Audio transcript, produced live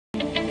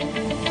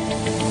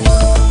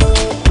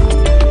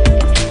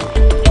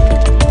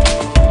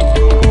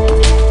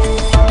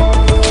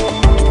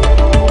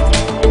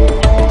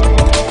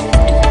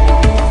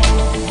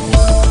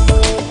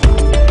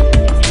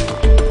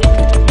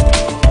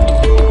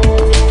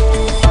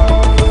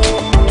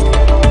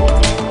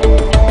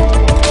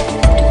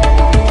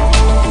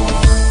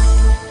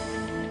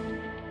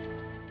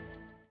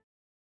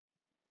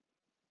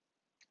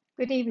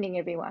Good evening,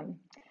 everyone.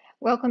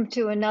 Welcome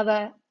to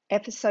another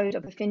episode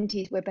of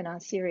Affinity's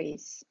webinar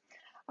series.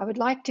 I would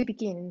like to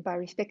begin by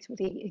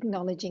respectfully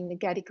acknowledging the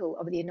Gadigal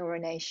of the Eora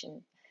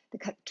Nation, the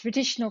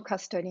traditional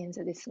custodians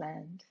of this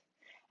land.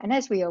 And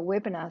as we are a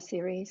webinar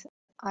series,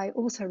 I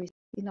also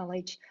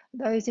acknowledge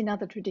those in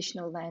other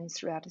traditional lands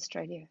throughout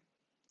Australia.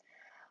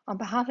 On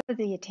behalf of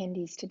the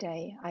attendees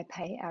today, I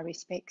pay our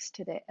respects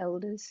to their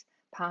elders,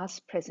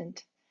 past,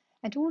 present,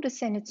 and to all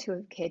descendants who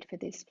have cared for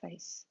this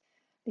place,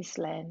 this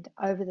land,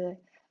 over the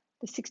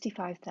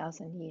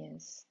 65,000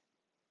 years.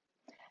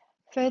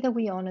 Further,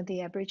 we honour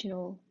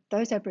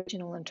those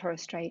Aboriginal and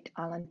Torres Strait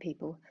Island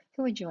people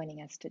who are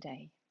joining us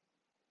today.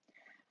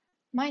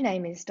 My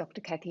name is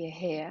Dr. Cathy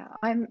O'Hare.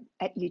 I'm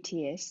at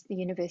UTS, the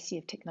University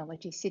of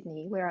Technology,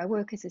 Sydney, where I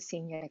work as a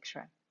senior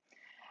lecturer.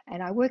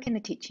 And I work in the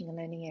teaching and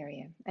learning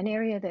area, an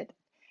area that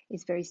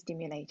is very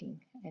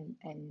stimulating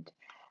and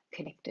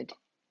connected.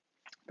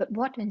 But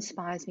what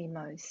inspires me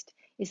most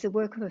is the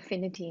work of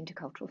Affinity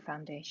Intercultural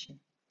Foundation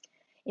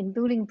in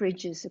building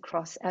bridges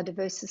across our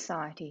diverse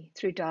society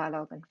through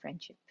dialogue and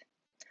friendship.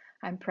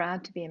 I'm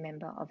proud to be a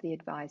member of the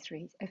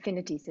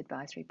Affinity's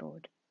Advisory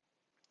Board.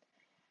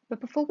 But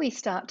before we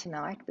start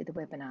tonight with the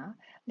webinar,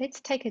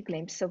 let's take a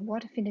glimpse of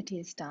what Affinity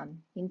has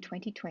done in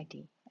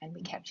 2020 and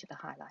we capture the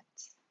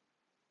highlights.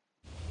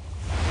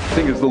 I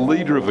think as the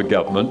leader of a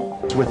government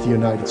with the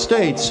United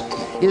States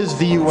is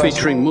the US.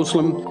 Featuring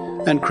Muslim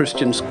and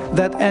Christians.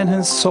 That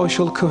enhance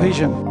social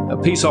cohesion.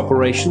 Peace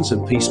operations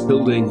and peace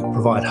building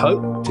provide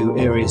hope to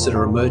areas that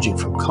are emerging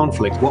from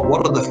conflict.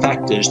 What are the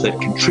factors that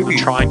contribute?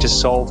 Trying to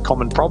solve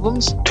common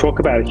problems. Talk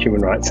about a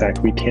Human Rights Act,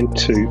 we tend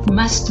to...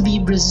 Must be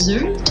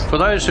reserved. For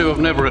those who have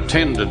never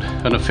attended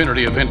an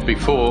Affinity event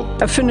before...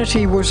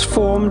 Affinity was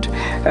formed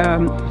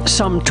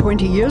some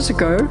 20 years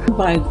ago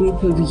by a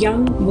group of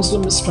young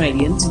Muslim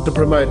Australians to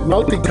promote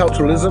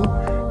multiculturalism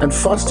and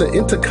foster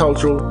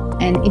intercultural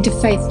and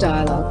interfaith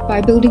dialogue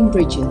by building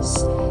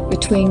bridges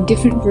between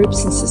different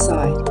groups in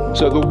society.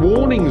 So the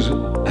warnings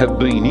have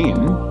been in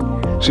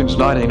since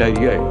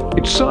 1988.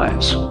 It's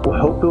science. Will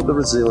help build the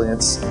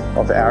resilience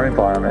of our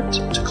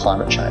environment to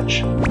climate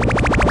change.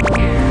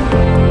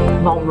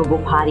 Vulnerable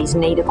parties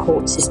need a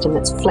court system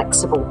that's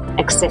flexible,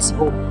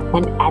 accessible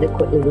and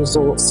adequately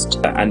resourced.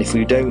 And if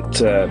we don't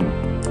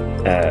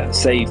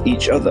save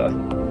each other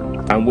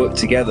and work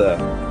together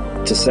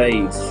to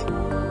save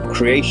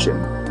creation,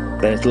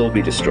 then it'll all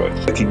be destroyed.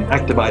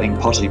 Activating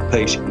positive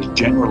peace is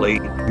generally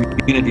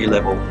community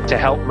level. To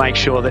help make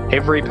sure that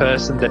every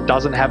person that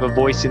doesn't have a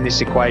voice in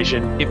this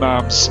equation,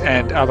 imams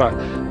and other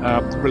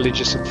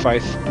religious and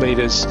faith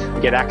leaders,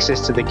 get access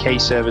to the key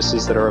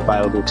services that are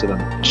available to them.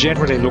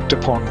 Generally looked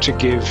upon to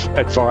give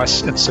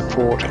advice and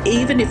support.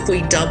 Even if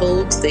we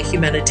doubled the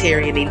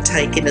humanitarian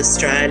intake in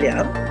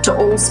Australia. To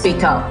all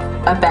speak up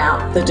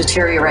about the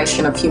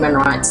deterioration of human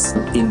rights.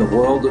 In the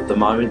world at the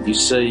moment, you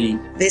see...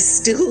 There's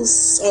still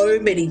so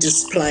many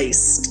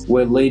displaced.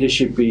 Where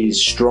leadership is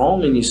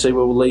strong and you see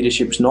where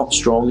leadership's not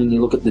strong and you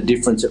look at the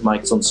difference it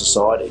makes on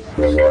society.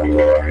 There's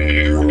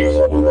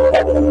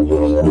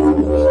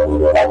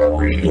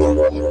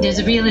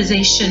a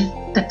realization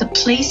that the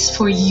place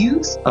for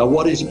youth...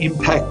 what is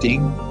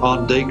impacting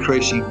on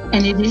decreasing...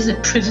 And it is a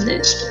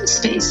privileged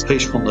space.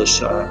 Peacefulness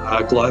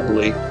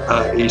globally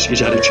is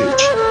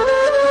attitudes.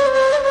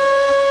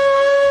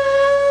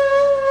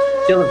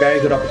 Still a very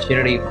good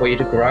opportunity for you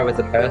to grow as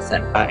a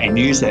person. And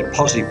use that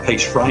positive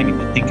peace framing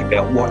to think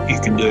about what you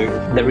can do.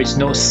 There is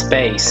no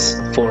space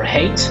for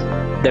hate.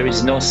 There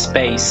is no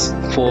space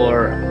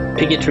for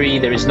bigotry.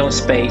 There is no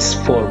space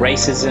for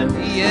racism.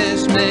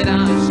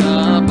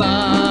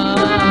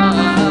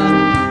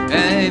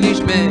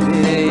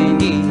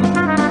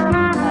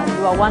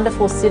 You are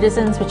wonderful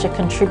citizens which are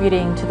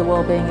contributing to the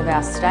well-being of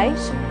our state.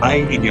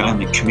 A, in your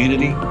own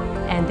community.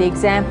 And the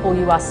example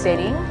you are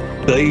setting.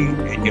 B,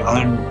 in your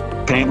own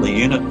family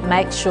unit.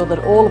 Make sure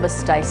that all of us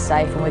stay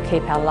safe and we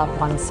keep our loved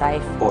ones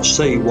safe. Or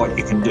see what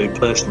you can do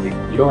personally.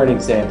 You're an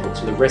example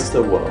to the rest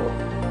of the world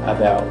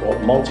about what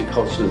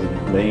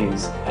multiculturalism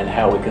means and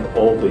how we can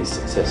all be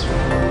successful.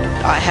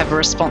 I have a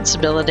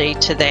responsibility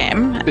to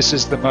them. This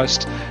is the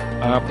most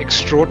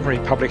extraordinary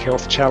public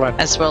health challenge.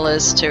 As well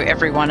as to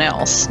everyone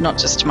else, not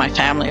just to my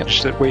family.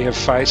 That we have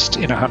faced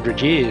in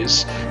 100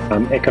 years.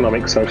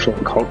 Economic, social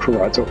and cultural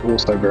rights are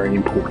also very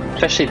important.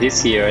 Especially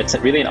this year, it's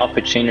really an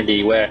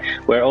opportunity where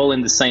we're all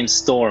in the same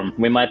storm.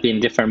 We might be in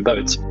different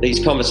boats.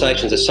 These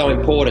conversations are so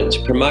important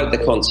to promote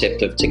the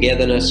concept of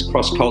togetherness,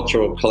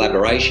 cross-cultural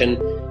collaboration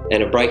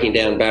and of breaking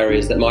down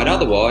barriers that might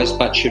otherwise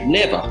but should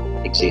never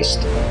exist.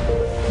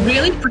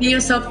 Really putting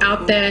yourself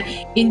out there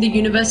in the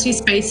university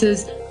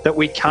spaces. That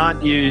we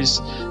can't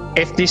use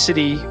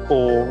ethnicity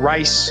or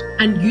race.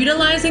 And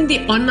utilising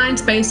the online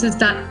spaces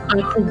that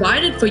are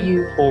provided for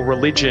you. Or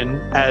religion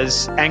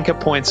as anchor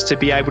points to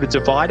be able to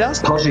divide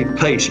us. Positive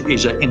peace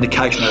is an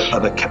indication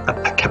of a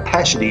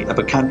capacity of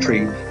a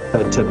country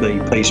to be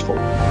peaceful.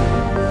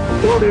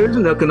 Well, there is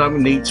an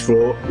economic need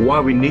for why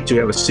we need to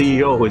have a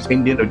CEO who is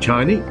Indian or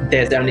Chinese.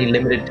 There's only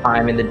limited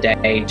time in the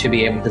day to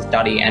be able to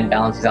study and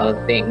balance these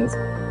other things.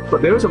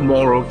 But there is a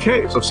moral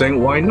case of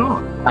saying, why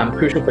not?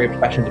 Crucial for your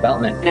professional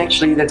development.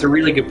 Actually, that's a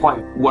really good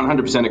point.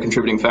 100% a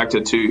contributing factor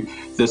to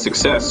the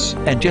success.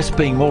 And just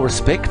being more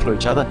respectful of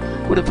each other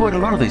would avoid a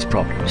lot of these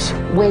problems.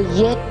 We're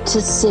yet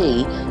to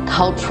see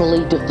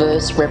culturally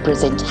diverse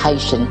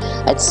representation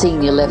at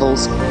senior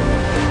levels.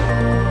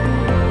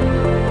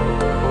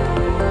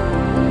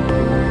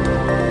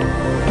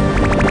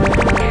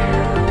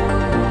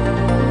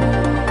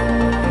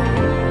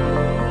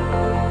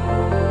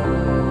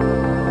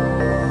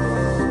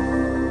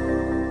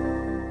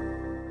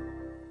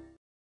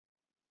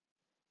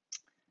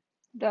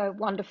 The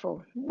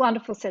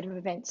wonderful set of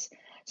events.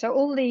 So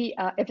all the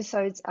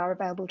episodes are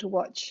available to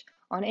watch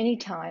on any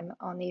time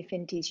on the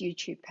Affinities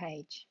YouTube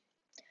page.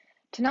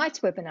 Tonight's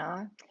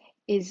webinar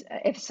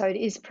episode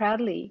is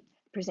proudly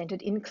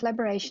presented in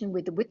collaboration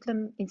with the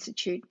Whitlam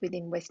Institute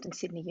within Western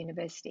Sydney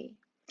University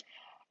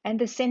and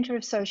the Centre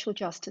of Social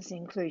Justice and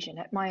Inclusion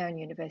at my own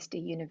university,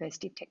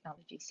 University of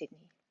Technology,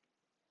 Sydney.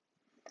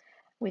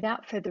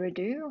 Without further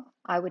ado,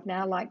 I would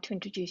now like to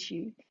introduce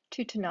you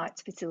to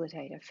tonight's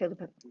facilitator,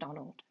 Philippa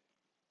McDonald.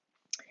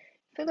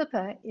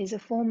 Philippa is a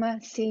former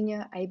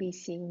senior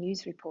ABC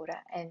news reporter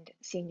and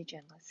senior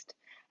journalist,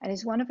 and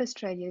is one of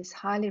Australia's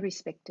highly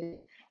respected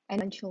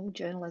and influential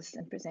journalists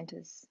and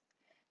presenters.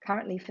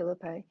 Currently,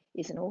 Philippa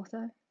is an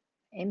author,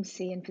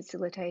 MC and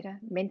facilitator,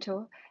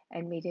 mentor,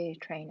 and media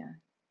trainer.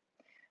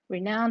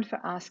 Renowned for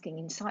asking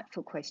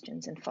insightful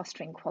questions and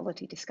fostering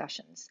quality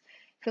discussions,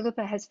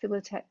 Philippa has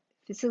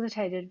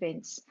facilitated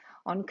events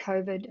on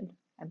COVID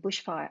and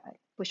bushfire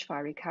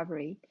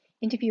recovery,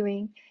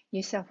 interviewing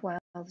New South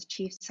Wales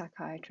Chief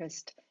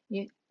Psychiatrist,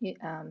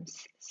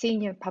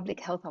 senior public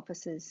health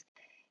officers,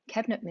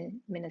 cabinet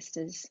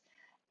ministers,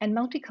 and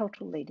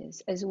multicultural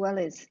leaders, as well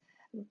as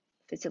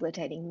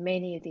facilitating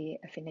many of the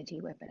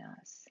Affinity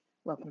webinars.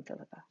 Welcome,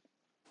 Philippa.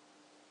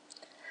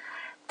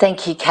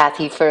 Thank you,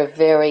 Kathy, for a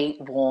very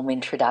warm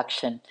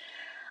introduction.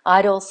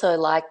 I'd also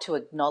like to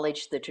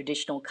acknowledge the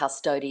traditional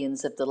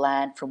custodians of the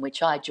land from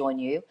which I join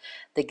you,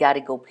 the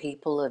Gadigal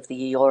people of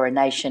the Eora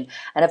Nation,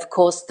 and of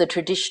course the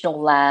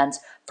traditional lands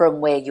from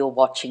where you're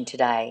watching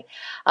today.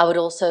 I would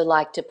also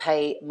like to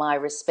pay my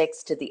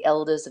respects to the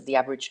elders of the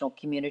Aboriginal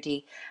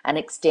community and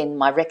extend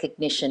my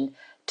recognition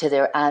to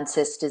their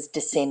ancestors,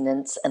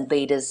 descendants and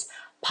leaders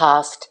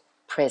past,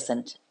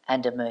 present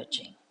and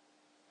emerging.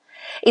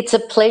 It's a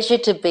pleasure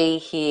to be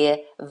here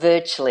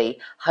virtually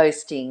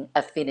hosting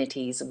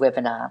Affinities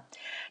webinar.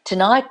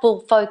 Tonight we'll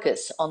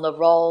focus on the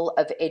role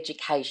of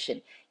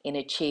education in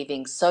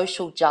achieving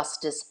social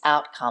justice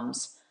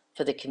outcomes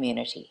for the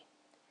community.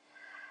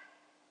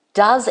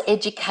 Does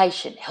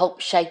education help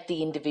shape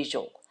the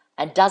individual,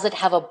 and does it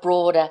have a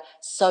broader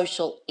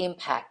social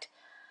impact?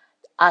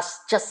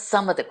 Ask just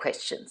some of the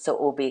questions that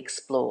will be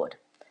explored.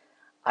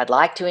 I'd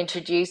like to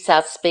introduce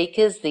our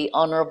speakers, the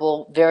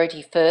Honourable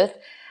Verity Firth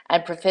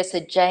and Professor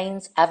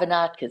James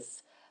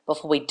Arvanitakis,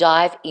 before we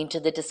dive into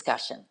the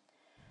discussion.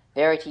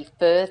 Verity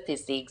Firth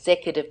is the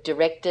Executive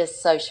Director,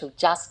 Social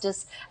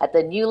Justice at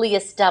the newly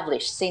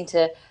established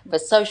Centre for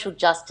Social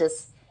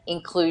Justice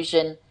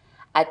Inclusion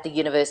at the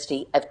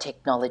University of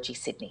Technology,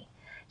 Sydney.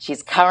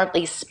 She's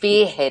currently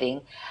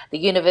spearheading the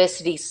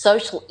university's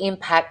social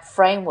impact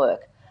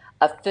framework,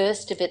 a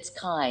first of its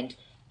kind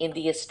in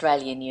the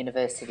Australian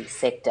university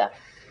sector.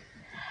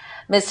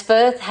 Ms.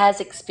 Firth has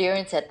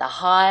experience at the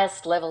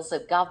highest levels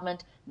of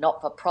government,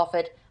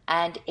 not-for-profit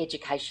and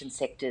education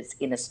sectors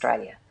in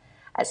Australia.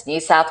 As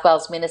New South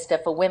Wales Minister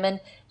for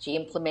Women, she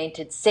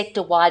implemented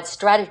sector-wide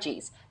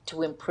strategies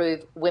to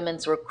improve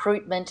women's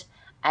recruitment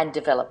and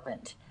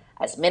development.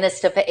 As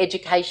Minister for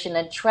Education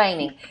and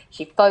Training,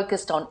 she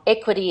focused on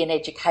equity in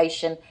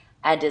education,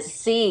 and as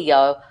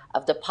CEO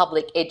of the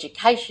Public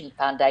Education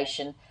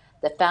Foundation,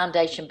 the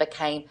foundation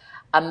became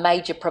a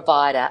major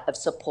provider of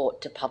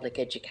support to public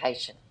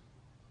education.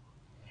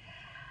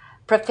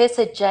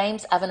 Professor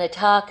James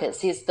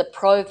Arvanitakis is the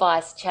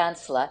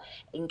Pro-Vice-Chancellor,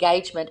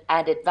 Engagement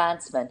and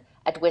Advancement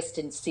at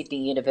Western Sydney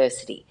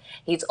University.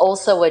 He's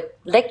also a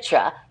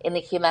lecturer in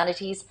the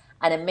humanities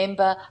and a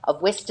member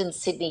of Western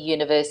Sydney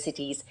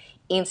University's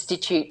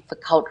Institute for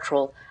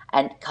Cultural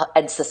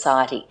and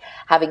Society,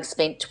 having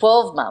spent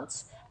 12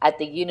 months at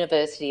the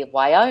University of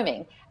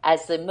Wyoming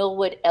as the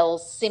Millward L.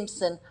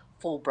 Simpson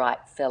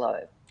Fulbright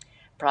Fellow.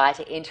 Prior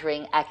to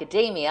entering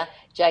academia,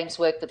 James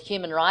worked with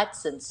human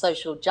rights and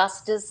social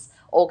justice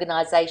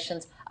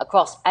organisations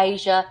across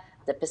Asia,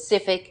 the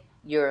Pacific,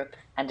 Europe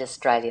and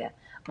Australia.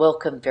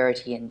 Welcome,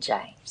 Verity and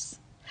James.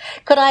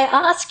 Could I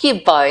ask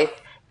you both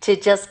to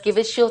just give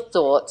us your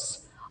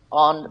thoughts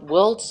on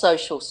World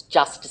Social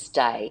Justice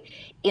Day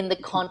in the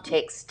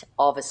context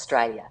of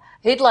Australia?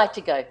 Who'd like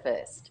to go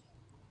first?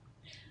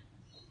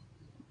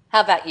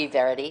 How about you,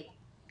 Verity?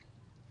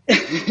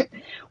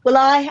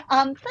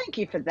 Well, thank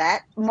you for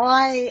that.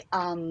 My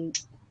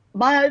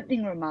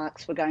opening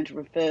remarks were going to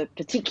refer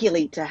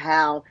particularly to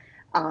how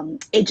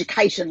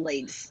education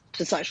leads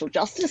to social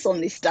justice on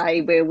this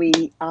day where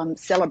we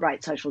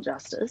celebrate social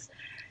justice.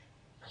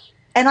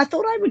 And I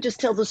thought I would just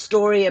tell the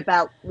story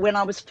about when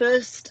I was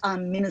first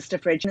Minister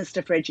for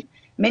Education.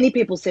 Many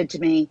people said to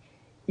me,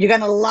 You're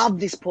going to love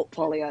this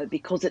portfolio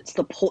because it's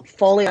the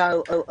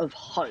portfolio of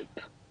hope.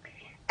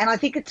 And I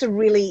think it's a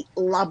really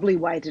lovely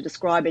way to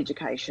describe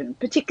education,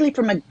 particularly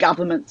from a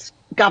government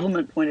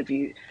point of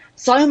view.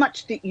 So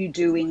much that you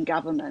do in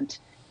government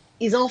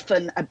is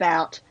often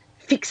about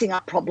fixing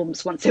up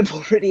problems once they've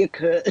already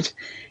occurred.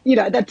 You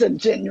know, that's a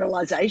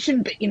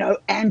generalisation, but, you know,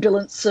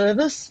 ambulance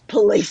service,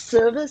 police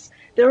service,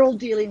 they're all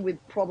dealing with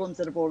problems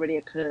that have already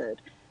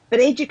occurred. But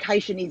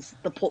education is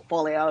the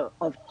portfolio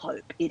of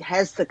hope. It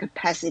has the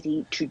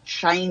capacity to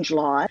change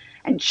lives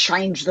and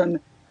change them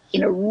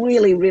in a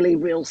really, really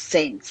real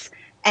sense.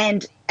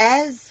 And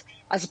as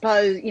I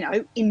suppose, you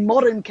know, in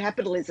modern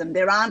capitalism,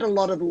 there aren't a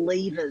lot of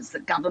levers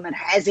that government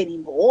has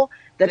anymore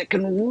that it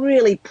can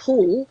really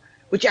pull,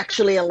 which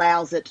actually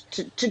allows it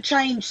to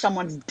change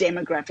someone's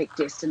demographic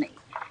destiny.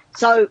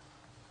 So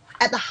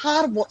at the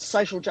heart of what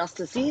social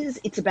justice is,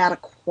 it's about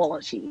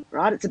equality,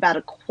 right? It's about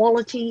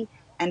equality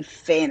and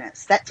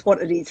fairness. That's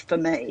what it is for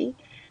me.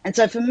 And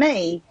so for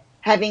me,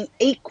 having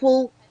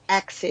equal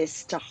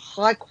access to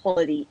high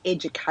quality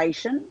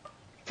education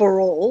for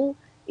all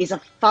is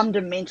a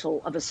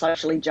fundamental of a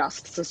socially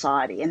just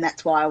society. And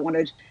that's why I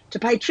wanted to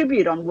pay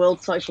tribute on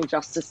World Social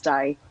Justice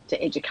Day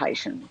to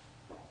education.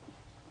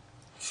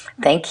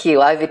 Thank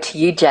you. Over to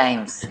you,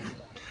 James.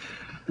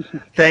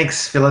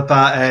 Thanks,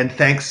 Philippa, and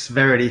thanks,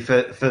 Verity,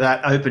 for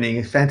that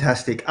opening.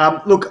 Fantastic.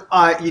 Look,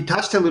 you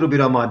touched a little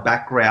bit on my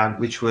background,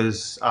 which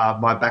was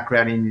my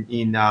background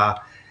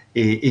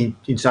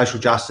in social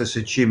justice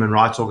and human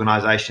rights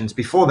organisations.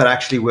 Before that, I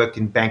actually worked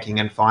in banking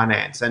and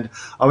finance, and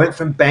I went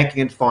from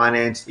banking and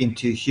finance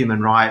into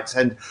human rights.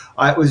 And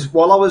it was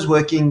while I was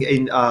working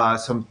in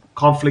some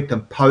conflict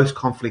and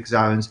post-conflict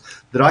zones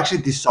that I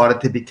actually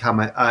decided to become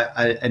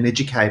an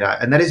educator.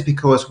 And that is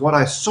because what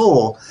I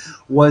saw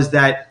was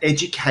that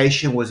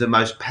education was the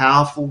most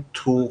powerful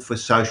tool for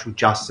social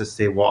justice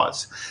there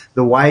was.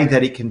 The way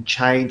that it can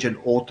change and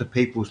alter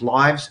people's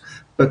lives,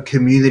 but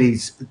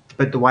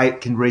the way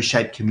it can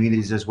reshape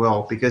communities as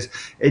well. Because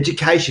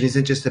education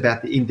isn't just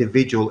about the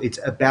individual, it's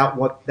about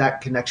what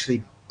that can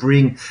actually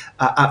bring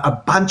a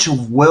bunch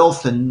of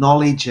wealth and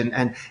knowledge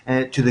and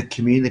to the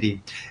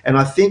community. And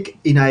I think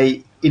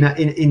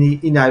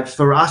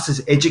for us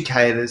as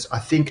educators, I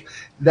think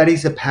that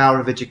is the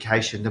power of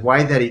education, the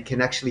way that it can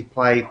actually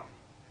play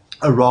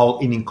a role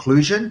in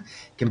inclusion,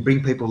 can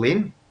bring people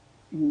in.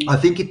 I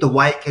think the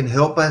way it can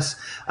help us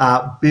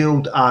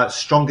build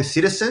stronger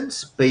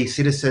citizens, be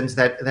citizens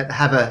that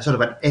have a sort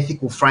of an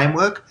ethical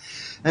framework.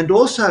 And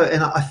also,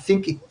 and I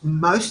think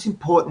most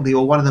importantly,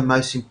 or one of the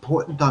most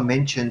important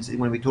dimensions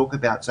when we talk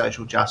about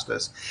social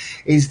justice,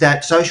 is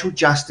that social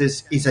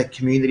justice is a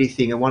community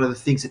thing. And one of the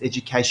things that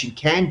education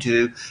can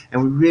do,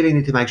 and we really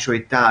need to make sure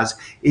it does,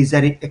 is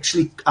that it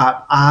actually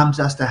arms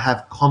us to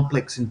have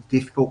complex and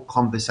difficult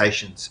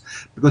conversations.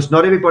 Because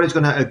not everybody's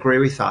going to agree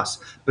with us,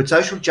 but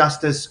social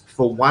justice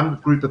for one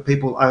group of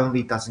people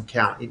only doesn't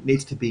count. It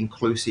needs to be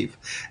inclusive.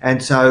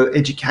 And so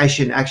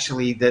education,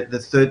 actually, the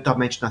third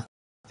dimension, I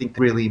think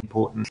really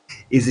important,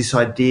 is this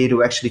idea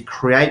to actually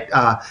create,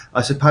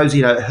 I suppose,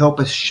 help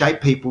us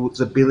shape people's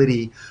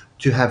ability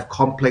to have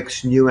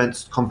complex,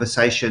 nuanced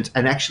conversations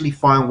and actually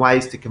find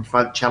ways to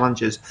confront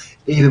challenges,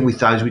 even with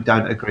those we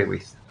don't agree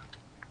with.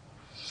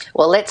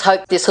 Well, let's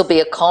hope this will be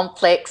a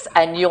complex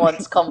and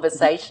nuanced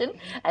conversation.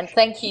 And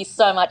thank you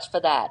so much for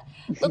that.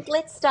 Look,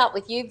 let's start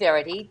with you,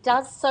 Verity.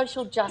 Does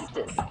social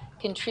justice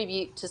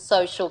contribute to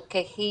social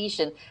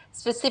cohesion,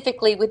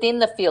 specifically within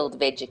the field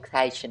of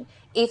education?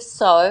 If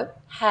so,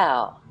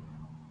 how?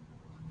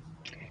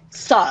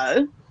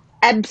 So,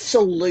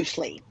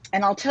 absolutely.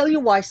 And I'll tell you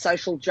why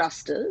social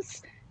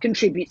justice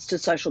contributes to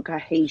social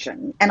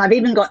cohesion. And I've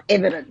even got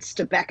evidence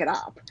to back it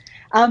up.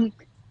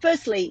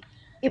 Firstly,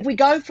 if we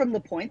go from the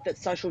point that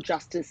social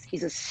justice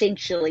is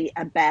essentially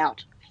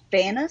about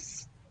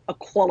fairness,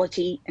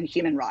 equality, and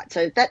human rights.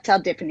 So that's our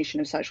definition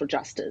of social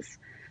justice.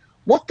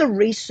 What the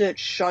research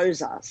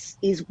shows us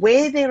is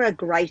where there are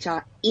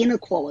greater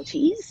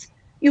inequalities,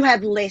 you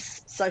have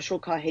less social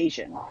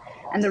cohesion.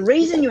 And the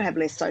reason you have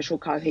less social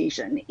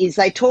cohesion is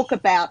they talk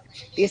about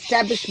the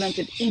establishment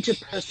of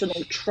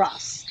interpersonal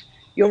trust,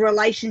 your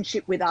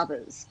relationship with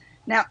others.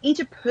 Now,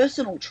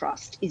 interpersonal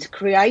trust is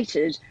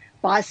created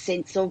by a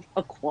sense of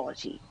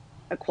equality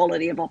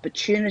of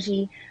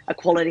opportunity,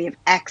 equality of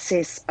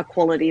access,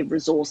 equality of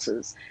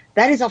resources.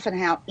 That is often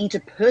how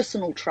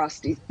interpersonal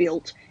trust is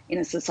built in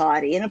a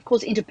society. And of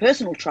course,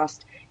 interpersonal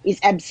trust is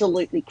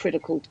absolutely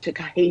critical to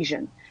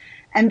cohesion.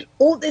 And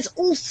there's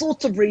all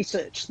sorts of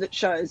research that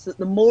shows that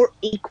the more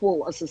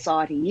equal a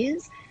society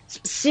is,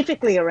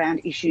 specifically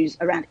around issues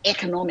around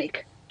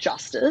economic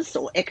justice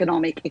or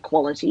economic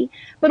equality,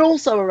 but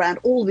also around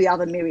all the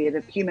other myriad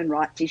of human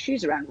rights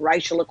issues around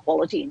racial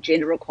equality and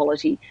gender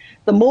equality,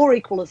 the more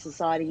equal a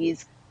society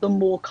is, the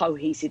more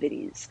cohesive it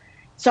is.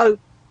 So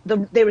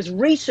there is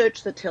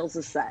research that tells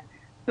us that.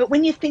 But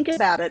when you think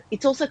about it,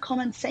 it's also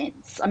common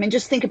sense. I mean,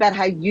 just think about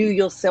how you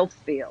yourself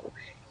feel.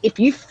 If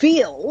you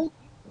feel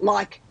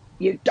like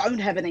you don't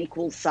have an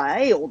equal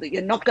say, or that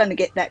you're not going to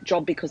get that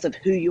job because of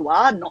who you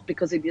are, not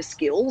because of your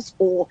skills,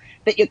 or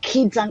that your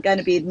kids aren't going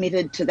to be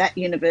admitted to that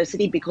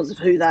university because of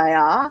who they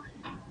are,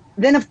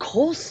 then of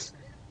course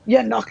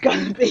you're not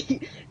going to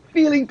be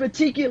feeling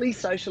particularly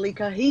socially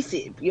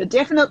cohesive. You're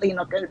definitely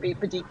not going to be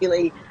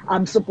particularly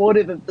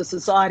supportive of the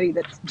society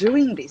that's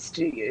doing this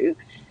to you.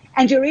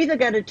 And you're either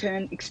going to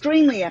turn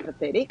extremely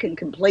apathetic and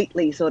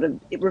completely sort of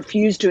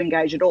refuse to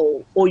engage at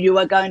all, or you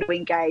are going to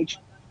engage,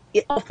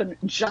 often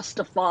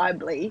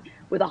justifiably,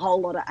 with a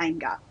whole lot of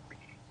anger.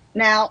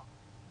 Now,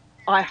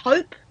 I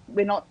hope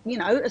we're not,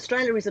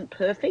 Australia isn't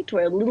perfect.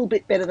 We're a little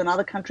bit better than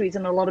other countries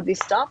in a lot of this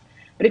stuff.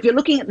 But if you're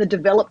looking at the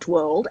developed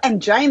world,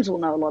 and James will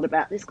know a lot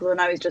about this because I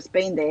know he's just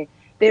been there,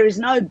 there is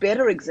no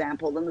better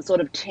example than the sort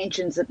of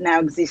tensions that now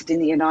exist in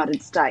the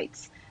United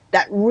States.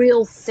 That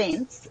real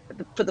sense,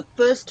 for the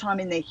first time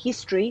in their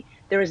history,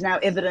 there is now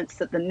evidence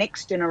that the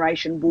next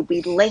generation will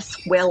be less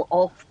well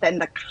off than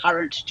the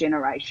current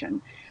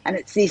generation. And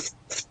it's this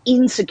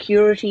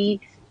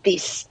insecurity,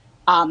 this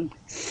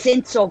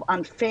sense of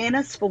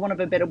unfairness, for want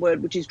of a better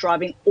word, which is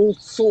driving all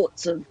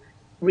sorts of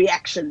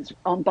reactions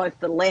on both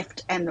the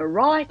left and the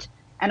right,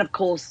 and of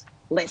course,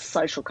 less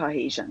social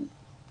cohesion.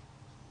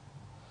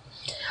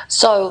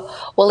 So,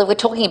 well, if we're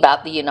talking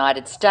about the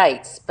United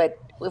States, but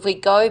if we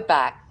go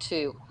back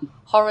to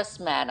Horace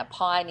Mann, a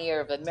pioneer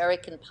of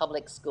American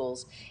public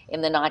schools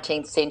in the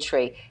 19th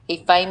century,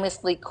 he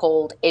famously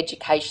called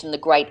education the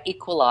great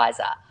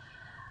equalizer.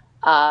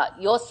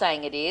 You're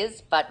saying it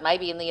is, but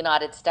maybe in the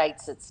United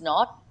States it's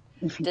not.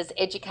 Does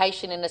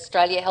education in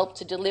Australia help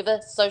to deliver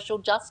social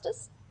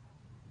justice?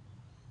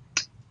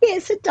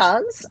 Yes, it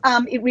does.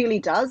 It really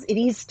does. It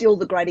is still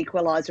the great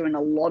equaliser in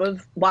a lot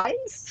of ways.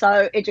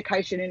 So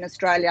education in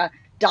Australia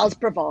does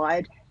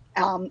provide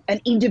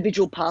an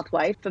individual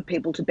pathway for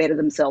people to better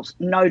themselves,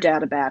 no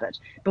doubt about it.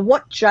 But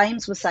what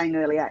James was saying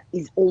earlier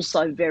is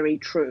also very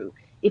true.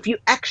 If you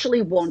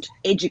actually want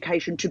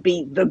education to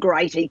be the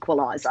great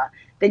equaliser,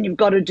 then you've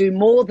got to do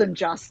more than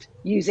just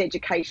use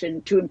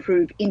education to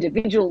improve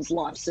individuals'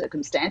 life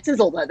circumstances,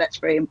 although that's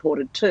very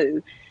important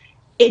too.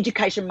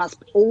 Education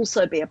must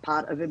also be a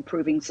part of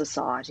improving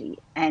society.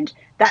 And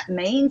that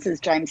means, as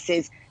James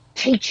says,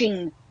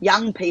 teaching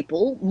young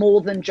people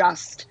more than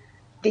just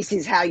this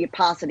is how you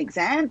pass an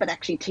exam, but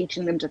actually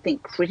teaching them to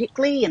think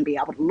critically and be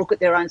able to look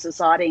at their own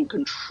society and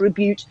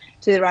contribute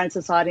to their own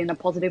society in a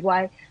positive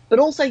way, but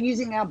also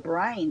using our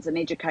brains and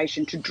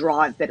education to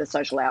drive better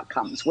social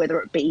outcomes,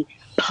 whether it be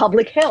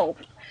public health,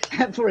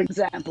 for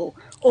example,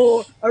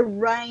 or a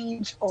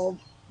range of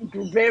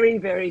very,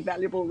 very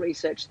valuable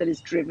research that is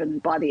driven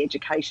by the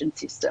education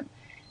system.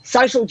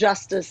 Social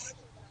justice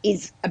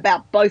is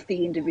about both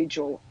the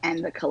individual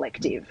and the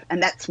collective.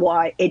 And that's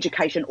why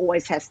education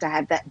always has to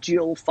have that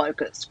dual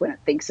focus when it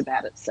thinks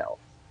about itself.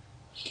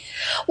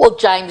 Well,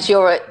 James,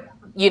 you're at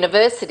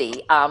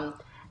university.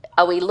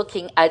 Are we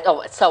looking at,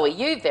 so are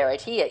you,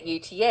 Verity, at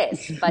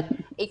UTS. But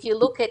if you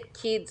look at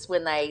kids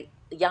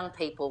young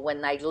people,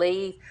 when they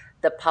leave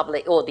the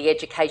public or the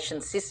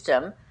education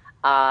system,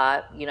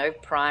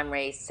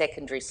 primary,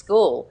 secondary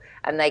school,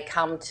 and they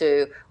come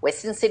to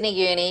Western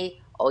Sydney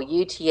Uni or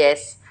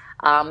UTS,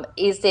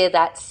 is there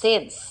that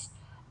sense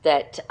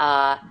that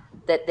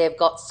that they've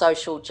got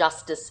social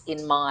justice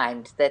in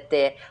mind, that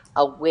they're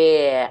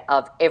aware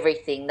of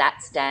everything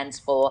that stands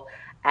for,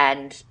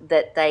 and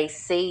that they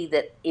see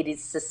that it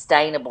is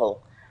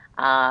sustainable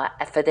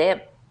for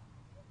them?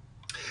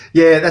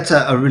 Yeah, that's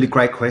a really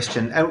great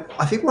question. And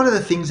I think one of the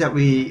things that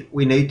we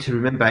need to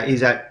remember is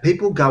that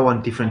people go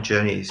on different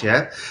journeys,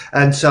 yeah?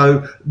 And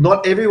so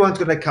not everyone's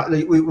going to come.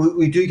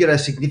 We do get a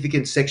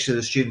significant section of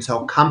the students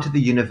who'll come to the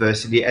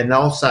university and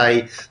they'll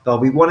say,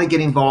 we want to get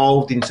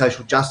involved in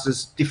social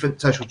justice, different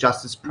social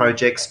justice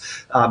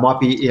projects. Might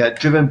be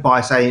driven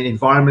by, say,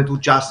 environmental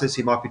justice.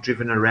 It might be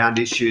driven around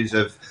issues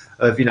of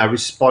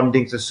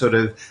responding to sort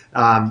of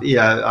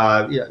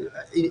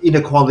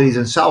inequalities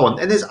and so on.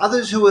 And there's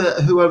others who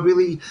are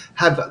really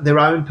have their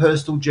own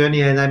personal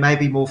journey, and they may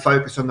be more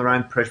focused on their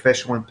own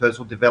professional and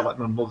personal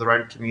development, or their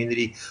own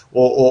community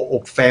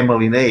or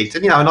family needs.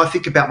 And and I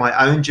think about my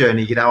own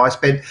journey.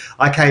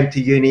 I came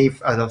to uni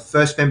the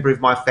first member of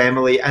my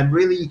family, and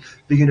really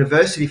the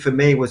university for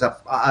me was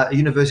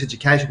university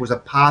education was a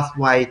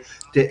pathway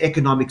to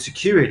economic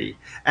security.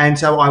 And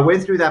so I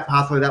went through that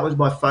pathway. That was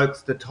my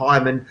focus at the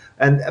time.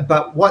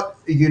 But what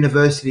the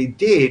university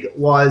did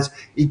was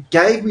it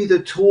gave me the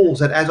tools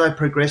that, as I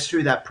progressed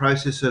through that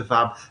process of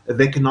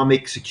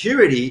economic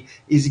security,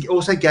 it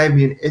also gave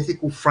me an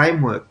ethical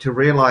framework to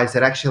realize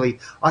that actually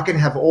I can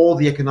have all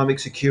the economic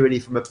security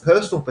from a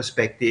personal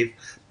perspective,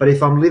 but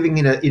if I'm living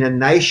in a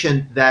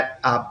nation that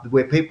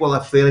where people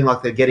are feeling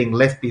like they're getting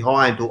left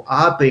behind or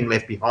are being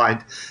left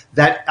behind,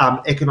 that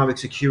economic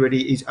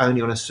security is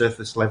only on a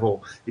surface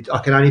level. I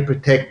can only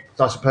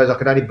protect, I suppose I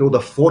can only build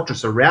a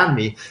fortress around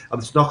me.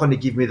 It's not going to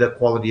give me the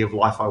quality of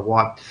life I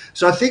want.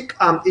 So I think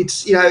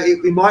it's,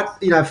 it might,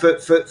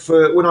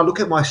 for when I look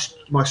at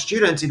my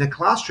students in a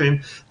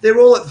classroom, they're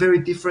all at very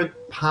different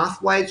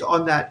pathways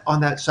on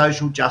that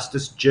social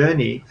justice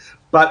journey.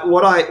 But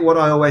what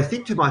I always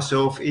think to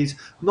myself is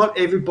not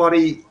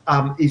everybody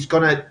is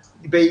going to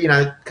be,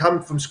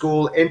 come from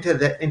school, enter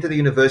the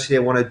university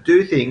and want to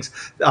do things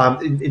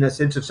in a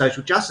sense of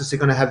social justice. They're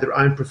going to have their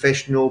own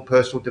professional,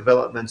 personal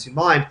developments in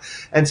mind.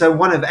 And so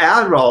one of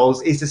our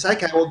roles is to say,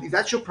 okay, well, if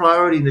that's your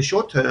priority in the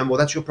short term, or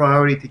that's your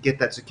priority to get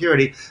that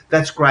security,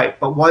 that's great.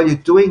 But while you're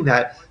doing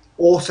that,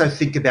 also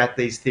think about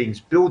these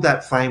things, build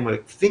that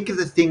framework, think of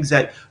the things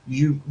that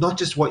you, not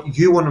just what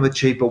you want to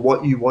achieve, but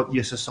what you want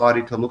your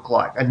society to look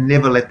like, and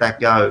never let that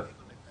go.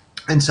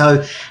 And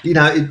so,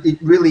 it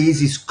really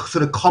is this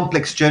sort of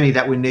complex journey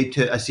that we need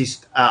to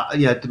assist,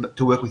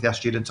 to work with our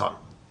students on.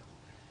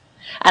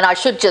 And I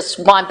should just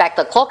wind back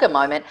the clock a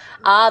moment.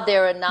 Are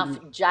there enough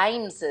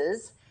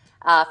Jameses,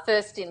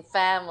 first in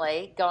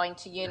family, going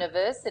to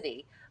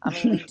university? I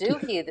mean, we do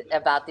hear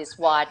about this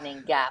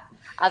widening gap.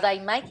 Are they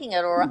making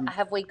it, or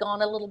have we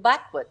gone a little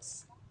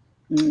backwards?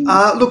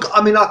 Look,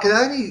 I mean, I can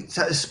only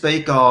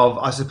speak of,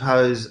 I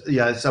suppose,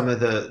 some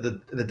of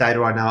the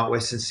data I know at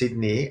Western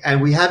Sydney,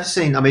 and we have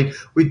seen, I mean,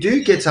 we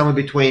do get somewhere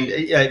between,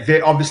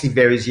 obviously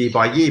varies year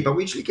by year, but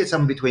we usually get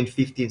somewhere between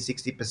 50 and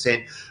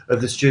 60%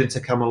 of the students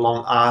that come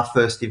along are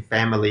first in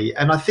family.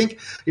 And I think,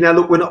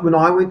 look, when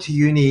I went to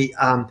uni,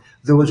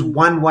 there was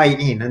one way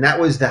in, and that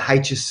was the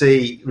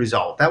HSC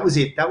result. That was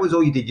it. That was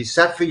all you did. You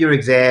sat for your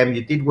exam,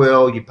 you did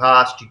well, you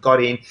passed, you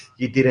got in,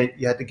 you didn't,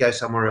 you had to go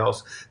somewhere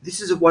else.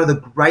 This is one of the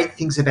great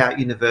things about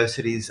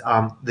universities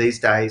these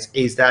days,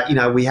 is that,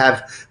 we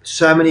have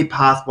so many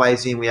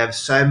pathways in, we have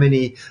so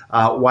many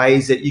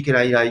ways that you can,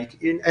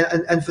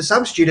 and for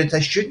some students,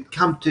 they shouldn't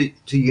come to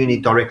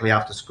uni directly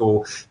after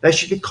school. They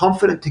should be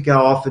confident to go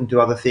off and do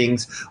other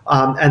things.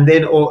 And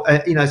then,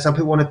 some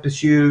people want to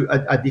pursue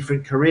a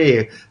different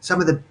career.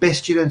 Some of the best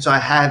students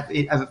I've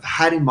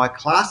had in my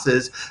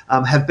classes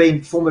have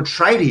been former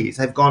tradies.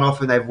 They've gone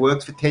off and they've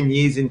worked for 10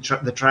 years in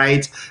the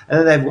trades, and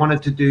then they've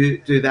wanted to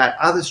do that.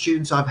 Other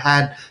students I've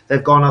had,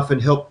 they've gone off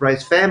and helped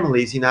raise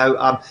families,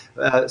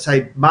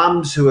 say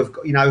mums who have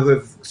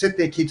sent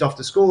their kids off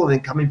to school and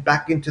then coming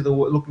back into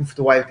looking for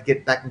the way to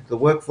get back into the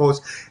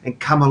workforce and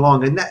come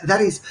along. And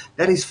that is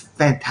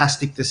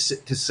fantastic to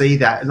see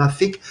that. And I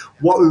think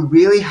what we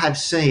really have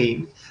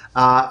seen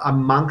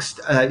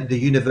amongst the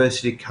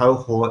university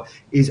cohort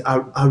is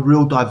a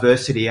real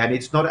diversity, and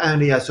it's not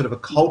only a sort of a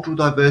cultural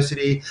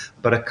diversity,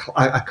 but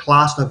a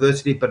class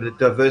diversity, but a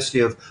diversity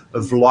of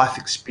life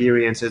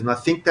experiences. And I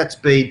think that's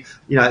been,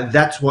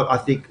 that's what I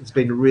think has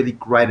been really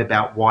great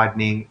about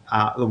widening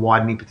the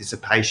widening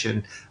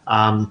participation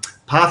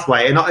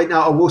pathway. And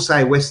I will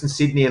say Western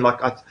Sydney, and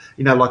like a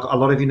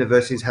lot of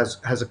universities,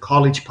 has a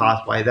college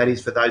pathway that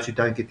is for those who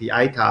don't get the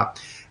ATAR.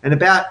 And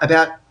about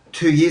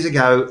 2 years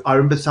ago, I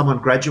remember someone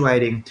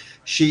graduating.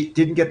 She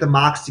didn't get the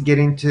marks to get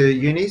into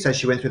uni, so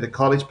she went through the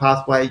college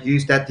pathway,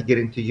 used that to get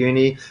into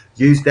uni,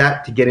 used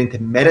that to get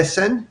into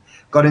medicine,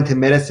 got into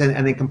medicine,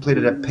 and then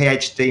completed a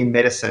PhD in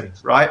medicine,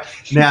 right?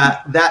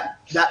 Now,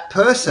 that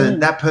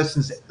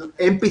person's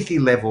empathy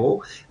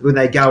level, when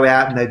they go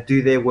out and they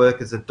do their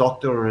work as a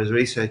doctor or as a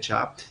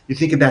researcher, you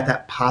think about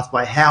that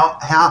pathway,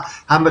 how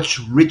much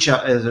richer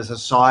as a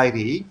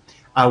society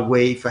are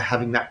we for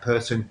having that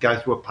person go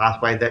through a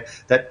pathway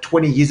that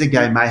 20 years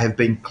ago may have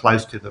been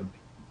closed to them.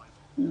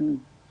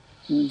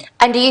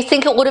 And do you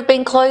think it would have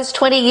been closed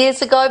 20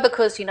 years ago?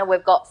 Because,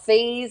 we've got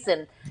fees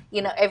and,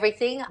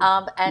 everything.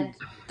 And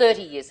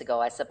 30 years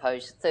ago, I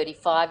suppose,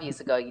 35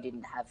 years ago, you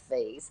didn't have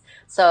fees.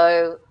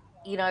 So,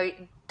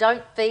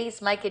 don't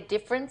fees make a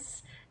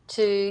difference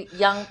to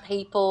young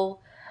people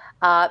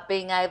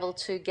being able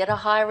to get a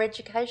higher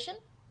education?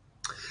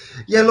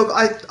 Yeah, look,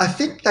 I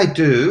think they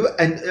do,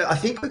 and I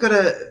think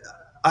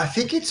I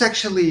think it's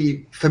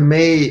actually, for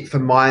me,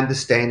 from my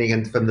understanding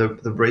and from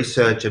the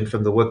research and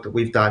from the work that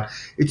we've done,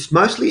 it's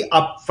mostly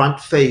upfront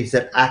fees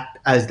that act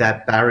as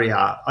that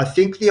barrier. I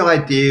think the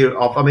idea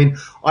of,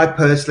 I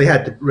personally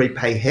had to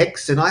repay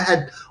HECS, and I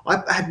had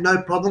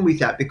no problem with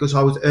that because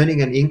I was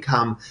earning an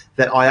income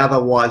that I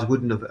otherwise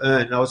wouldn't have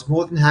earned. And I was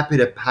more than happy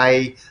to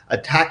pay a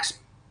tax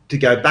to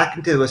go back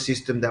into a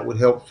system that would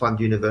help fund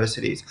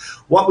universities.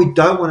 What we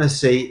don't want to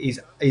see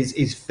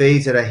is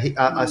fees that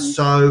are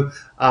so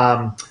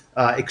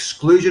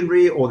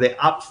exclusionary, or they're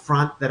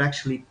upfront, that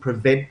actually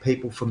prevent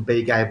people from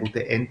being able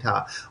to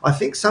enter. I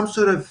think some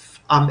sort of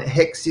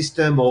HEC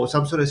system, or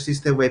some sort of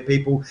system where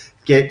people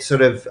get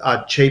sort of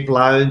cheap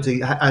loans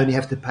and only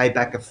have to pay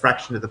back a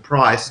fraction of the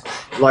price,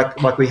 like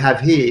we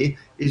have here,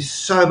 is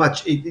so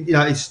much.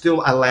 It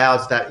still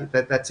allows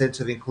that sense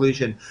of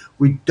inclusion.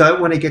 We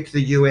don't want to get to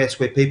the US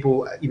where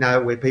people,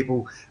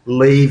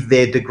 leave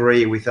their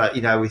degree with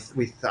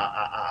with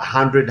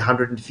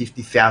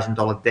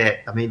 $150,000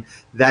 debt.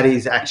 That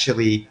is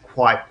actually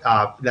quite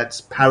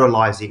that's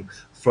paralyzing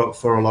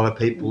for a lot of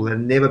people,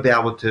 and never be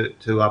able to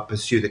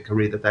pursue the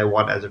career that they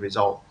want as a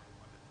result.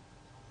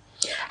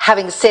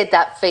 Having said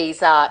that,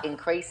 fees are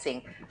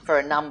increasing for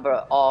a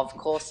number of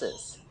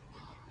courses.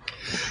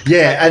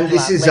 Yeah, and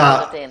this is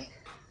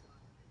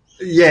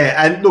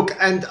Yeah, and look,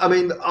 and I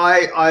mean,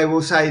 I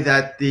will say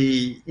that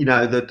the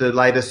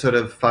latest sort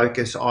of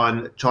focus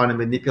on trying to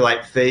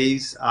manipulate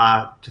fees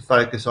to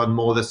focus on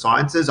more the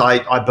sciences,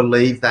 I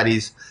believe that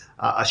is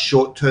a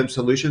short-term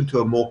solution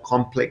to a more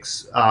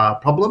complex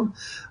problem,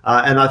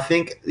 and I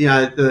think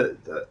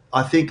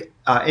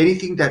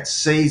anything that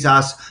sees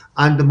us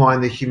undermine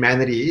the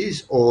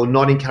humanities or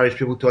not encourage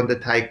people to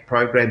undertake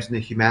programs in the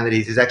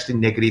humanities is actually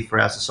negative for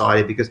our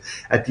society, because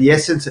at the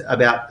essence of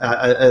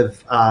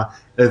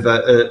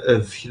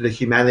the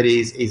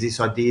humanities is this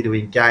idea to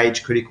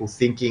engage critical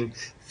thinking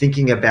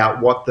about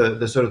what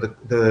the sort of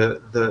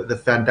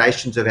the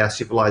foundations of our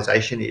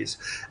civilization is.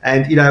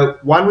 And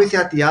one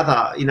without the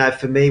other,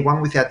 for me,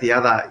 one without the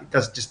other, it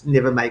does just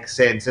never make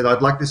sense. And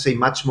I'd like to see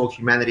much more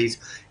humanities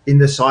in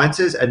the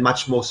sciences and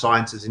much more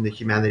sciences in the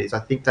humanities. I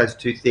think those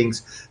two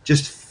things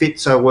just fit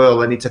so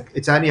well, and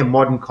it's only a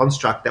modern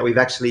construct that we've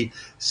actually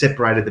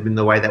separated them in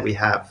the way that we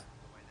have.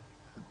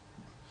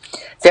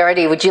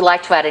 Verity, would you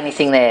like to add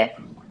anything there?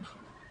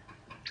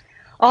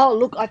 Oh,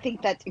 look, I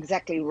think that's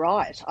exactly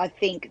right. I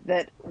think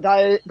that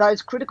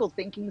those critical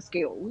thinking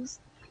skills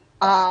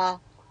are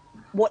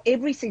what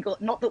every single,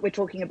 not that we're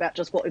talking about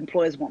just what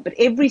employers want, but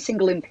every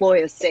single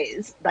employer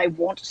says they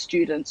want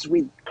students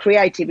with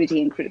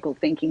creativity and critical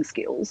thinking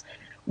skills.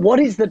 What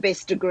is the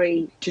best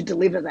degree to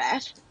deliver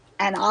that?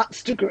 An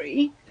arts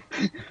degree.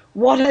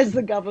 What has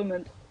the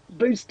government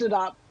boosted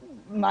up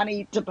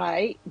money to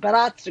pay but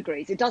arts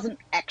degrees? It doesn't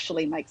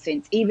actually make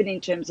sense, even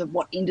in terms of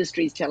what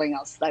industry is telling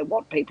us they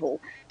want people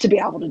to be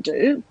able to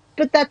do,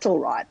 but that's all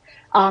right.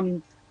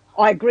 I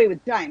agree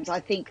with James. I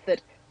think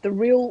that the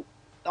real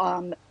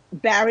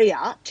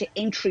barrier to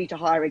entry to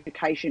higher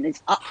education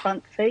is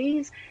upfront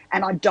fees,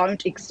 and I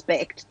don't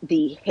expect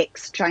the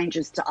HECS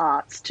changes to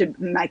arts to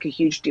make a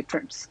huge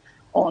difference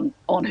on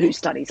who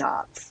studies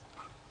arts.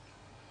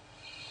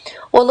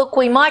 Well, look,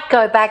 we might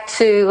go back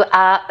to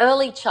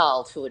early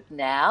childhood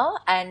now,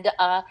 and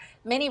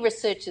many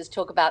researchers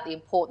talk about the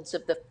importance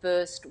of the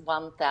first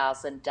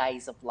 1,000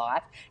 days of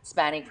life,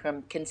 spanning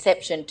from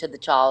conception to the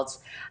child's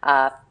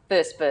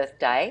first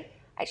birthday.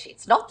 Actually,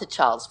 it's not the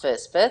child's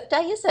first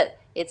birthday, is it?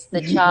 It's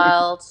the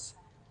child's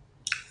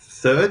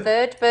third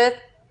birthday.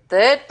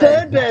 Third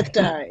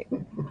birthday.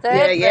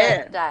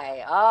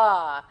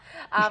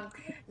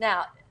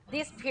 Now,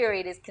 this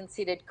period is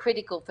considered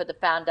critical for the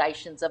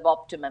foundations of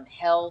optimum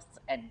health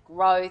and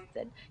growth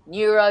and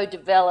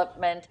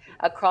neurodevelopment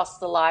across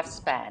the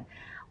lifespan.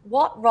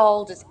 What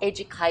role does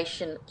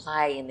education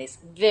play in this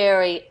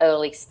very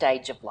early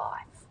stage of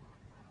life?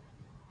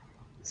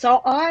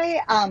 So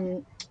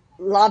I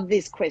love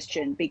this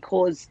question,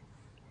 because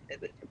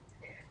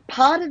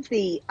part of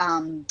the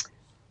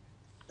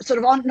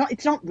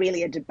it's not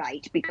really a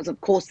debate, because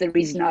of course there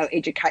is no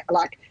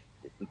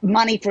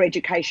money for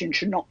education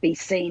should not be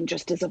seen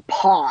just as a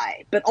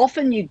pie, but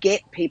often you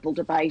get people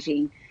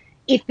debating,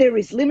 if there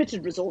is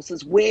limited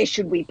resources, where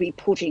should we be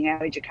putting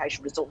our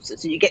education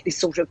resources? And you get this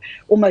sort of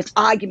almost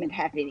argument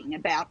happening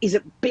about, is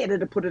it better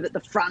to put it at the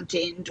front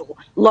end or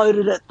load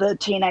it at the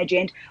teenage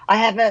end? I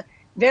have a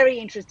very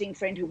interesting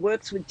friend who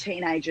works with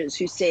teenagers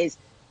who says,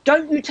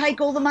 don't you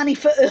take all the money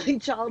for early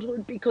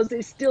childhood, because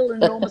there's still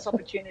enormous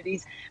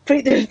opportunities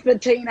for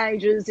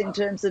teenagers in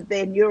terms of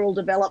their neural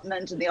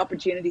development and the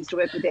opportunities to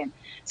work with them.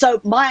 So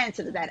my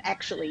answer to that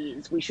actually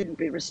is we shouldn't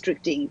be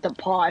restricting the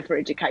pie for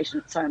education.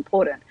 It's so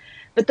important.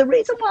 But the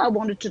reason why I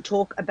wanted to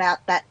talk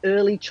about that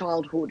early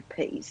childhood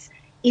piece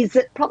is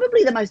that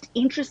probably the most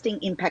interesting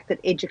impact that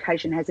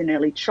education has in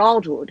early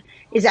childhood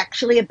is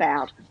actually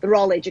about the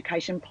role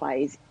education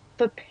plays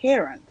for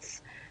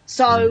parents.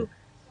 So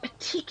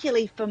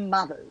particularly for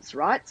mothers,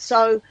 right?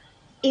 So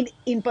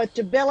in both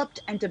developed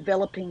and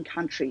developing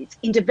countries,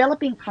 in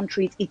developing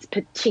countries, it's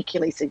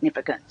particularly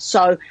significant.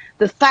 So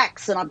the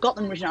facts, and I've got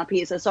them written up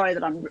here, so sorry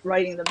that I'm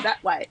reading them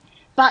that way,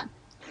 but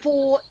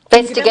for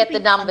best to get the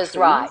numbers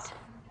right.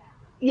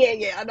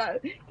 Yeah, I know.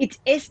 It's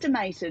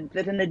estimated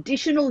that an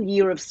additional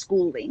year of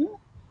schooling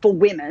for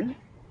women,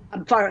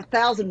 for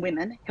 1,000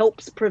 women,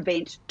 helps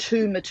prevent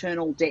 2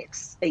 maternal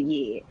deaths a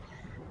year.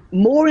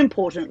 More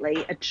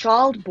importantly, a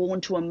child born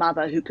to a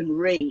mother who can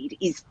read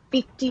is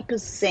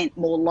 50%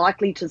 more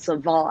likely to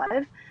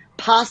survive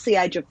past the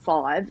age of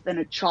 5 than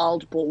a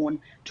child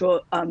born to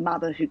a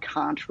mother who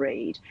can't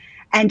read.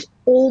 And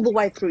all the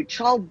way through,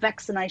 child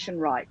vaccination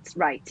rates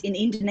in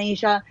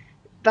Indonesia,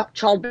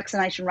 child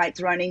vaccination rates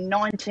are only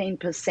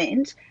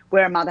 19%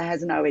 where a mother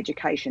has no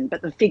education,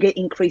 but the figure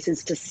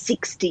increases to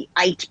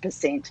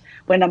 68%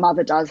 when a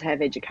mother does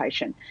have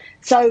education.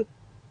 So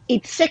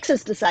it's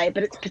sexist to say,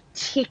 but it's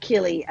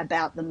particularly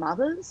about the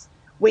mothers.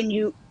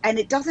 And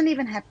it doesn't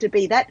even have to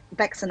be, that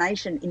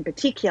vaccination in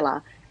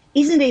particular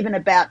isn't even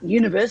about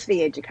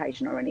university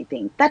education or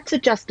anything. That's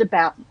just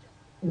about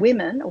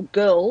women or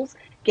girls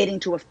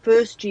getting to a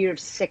first year of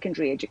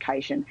secondary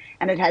education,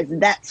 and it has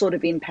that sort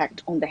of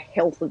impact on the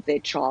health of their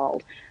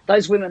child.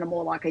 Those women are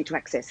more likely to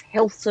access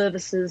health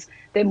services.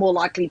 They're more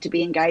likely to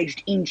be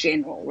engaged in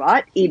general,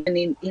 right? Even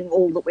in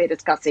all that we're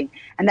discussing.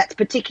 And that's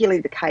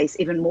particularly the case,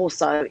 even more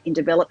so in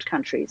developed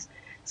countries.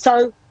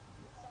 So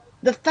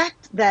the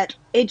fact that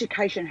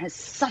education has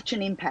such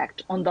an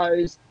impact on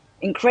those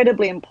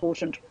incredibly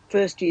important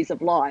first years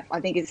of life, I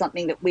think is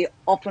something that we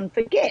often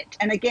forget.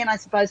 And again, I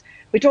suppose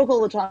we talk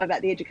all the time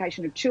about the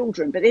education of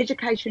children, but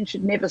education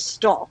should never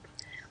stop.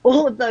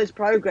 All of those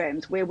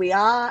programs where we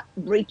are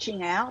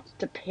reaching out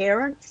to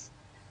parents,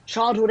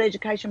 childhood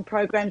education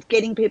programs,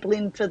 getting people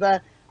in for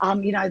the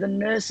the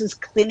nurses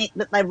clinic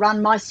that they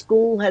run. My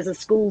school has a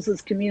schools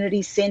as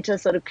community centre,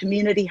 sort of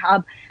community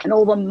hub, and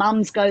all the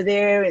mums go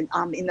there in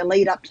the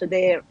lead up to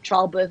their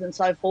childbirth and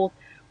so forth.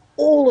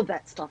 All of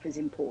that stuff is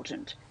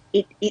important.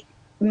 It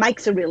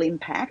makes a real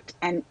impact,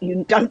 and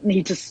you don't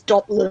need to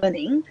stop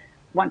learning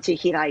once you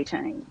hit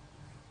 18.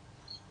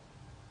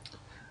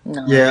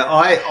 No. Yeah,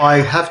 I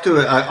have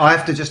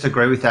to just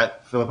agree with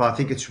that, Philippa. I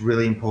think it's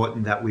really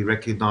important that we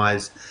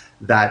recognise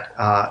that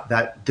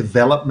that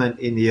development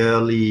in the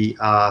early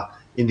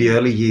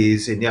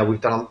years, and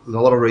we've done a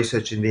lot of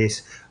research in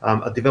this.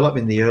 A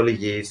development in the early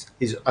years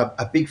is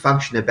a big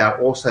function about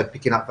also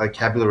picking up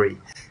vocabulary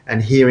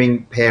and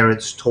hearing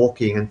parents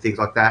talking and things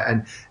like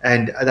that,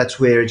 and that's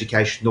where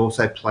education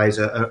also plays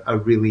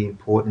a really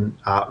important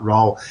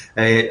role.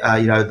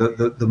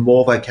 The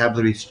more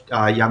vocabulary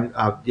young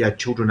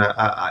children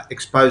are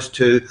exposed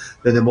to,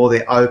 then the more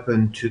they're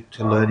open to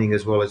learning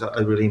as well, is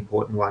a really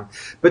important one.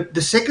 But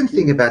the second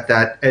thing about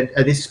that, and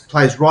this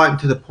plays right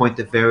into the point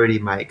that Verity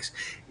makes,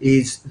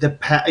 is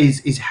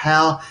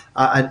how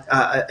an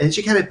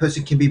educated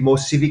person can be more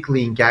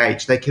civically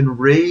engaged. They can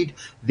read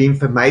the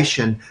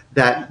information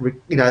that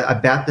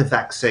about the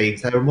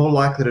vaccines. They are more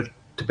likely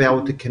to be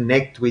able to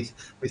connect with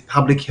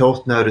public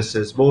health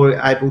notices, more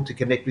able to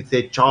connect with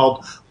their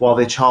child while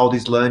their child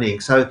is learning.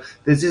 So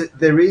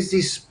there is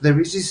this.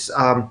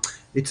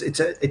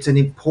 It's an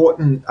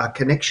important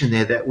connection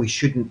there that we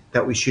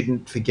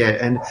shouldn't forget,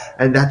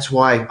 and that's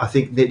why I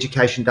think the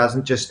education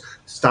doesn't just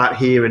start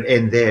here and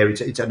end there.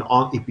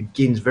 It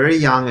begins very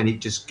young and it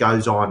just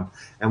goes on,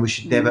 and we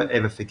should never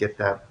ever forget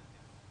that.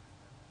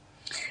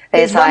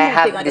 Yes, I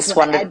have this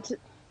one.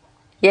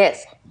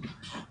 Yes.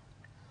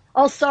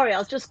 Oh, sorry, I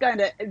was just going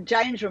to,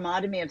 James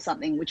reminded me of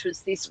something, which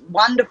was this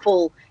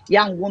wonderful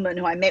young woman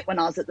who I met when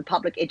I was at the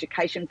Public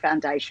Education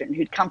Foundation,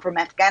 who'd come from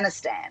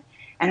Afghanistan,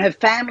 and her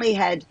family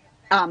had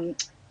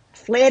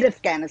fled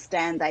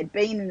Afghanistan. They'd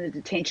been in a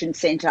detention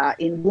centre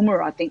in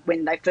Woomera, I think,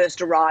 when they first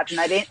arrived,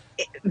 and they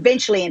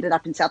eventually ended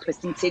up in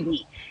southwestern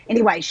Sydney.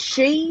 Anyway,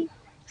 she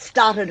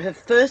started her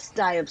first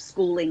day of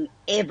schooling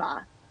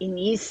ever in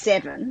year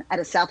 7 at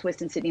a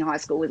southwestern Sydney high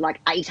school with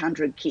like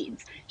 800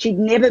 kids. She'd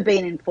never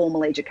been in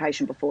formal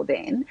education before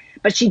then,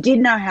 but she did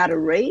know how to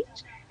read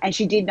and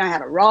she did know how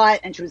to write,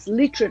 and she was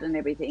literate and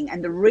everything.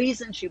 And the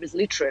reason she was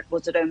literate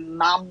was that her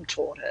mum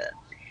taught her.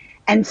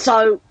 And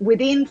so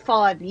within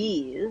 5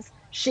 years,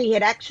 she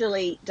had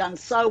actually done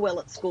so well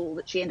at school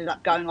that she ended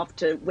up going off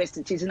to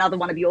Western Sydney. Another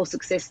one of your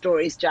success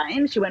stories,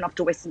 James. She went off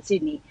to Western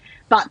Sydney.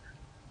 But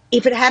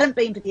if it hadn't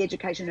been for the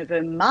education of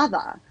her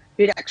mother,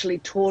 who'd actually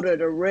taught her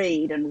to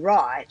read and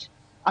write,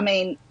 I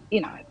mean,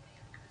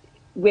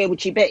 where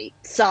would she be?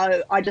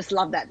 So I just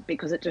love that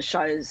because it just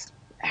shows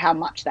how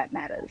much that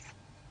matters.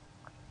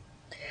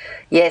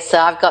 Yes, so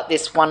I've got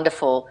this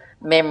wonderful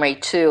memory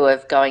too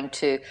of going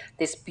to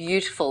this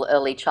beautiful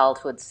early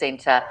childhood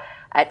centre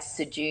at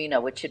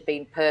Ceduna, which had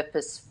been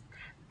purpose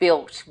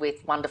built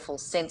with wonderful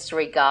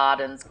sensory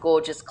gardens,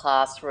 gorgeous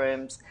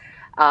classrooms.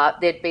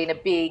 There'd been a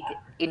big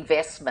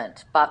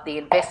investment, but the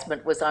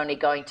investment was only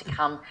going to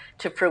come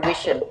to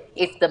fruition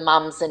if the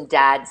mums and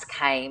dads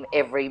came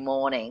every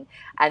morning,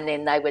 and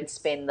then they would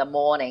spend the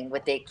morning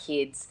with their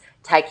kids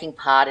taking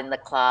part in the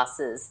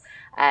classes.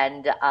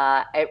 And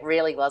it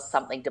really was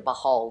something to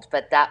behold,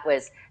 but that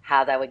was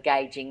how they were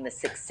gauging the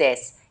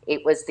success.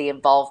 It was the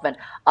involvement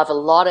of a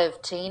lot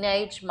of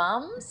teenage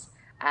mums,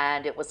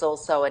 and it was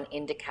also an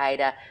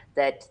indicator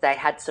that they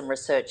had some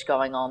research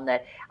going on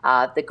that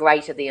the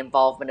greater the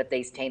involvement of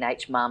these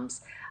teenage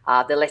mums,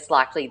 the less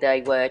likely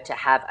they were to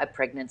have a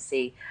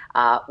pregnancy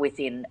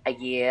within a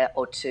year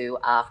or two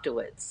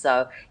afterwards.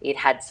 So it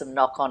had some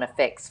knock-on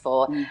effects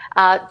for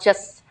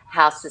just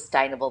how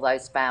sustainable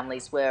those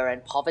families were,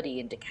 and poverty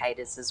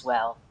indicators as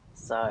well.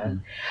 So,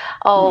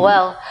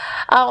 well,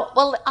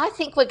 I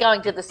think we're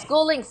going to the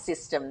schooling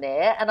system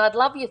there, and I'd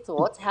love your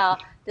thoughts. How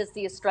does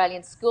the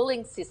Australian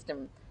schooling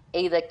system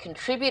either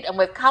contribute, and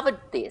we've covered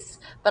this,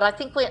 but I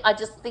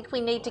just think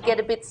we need to get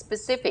a bit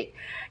specific,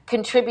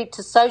 contribute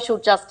to social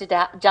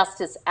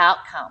justice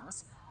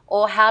outcomes,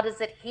 or how does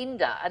it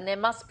hinder? And there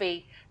must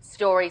be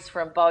stories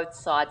from both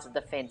sides of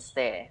the fence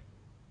there.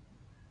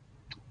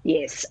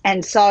 Yes,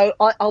 and so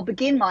I'll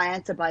begin my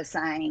answer by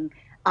saying,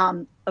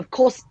 of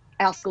course,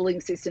 our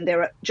schooling system,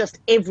 there are just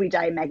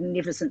everyday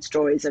magnificent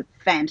stories of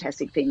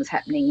fantastic things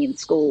happening in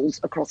schools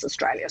across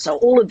Australia. So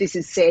all of this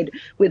is said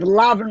with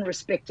love and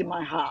respect in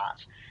my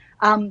heart.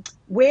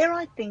 Where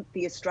I think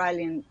the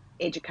Australian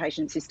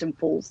education system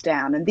falls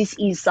down, and this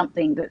is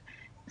something that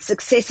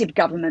successive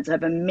governments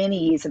over many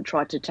years have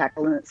tried to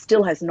tackle and it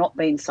still has not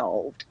been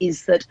solved,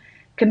 is that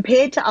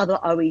compared to other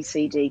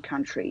OECD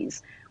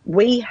countries,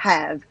 we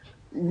have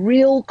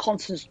real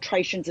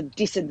concentrations of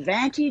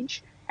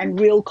disadvantage and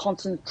real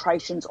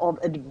concentrations of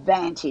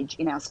advantage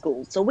in our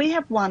schools. So we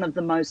have one of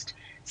the most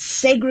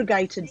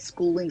segregated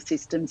schooling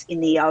systems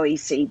in the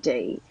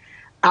OECD.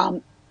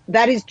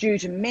 That is due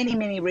to many,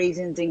 many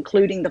reasons,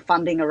 including the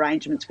funding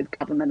arrangements with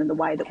government and the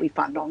way that we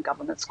fund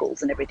non-government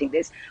schools and everything.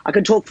 I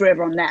could talk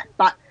forever on that,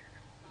 but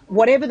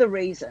whatever the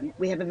reason,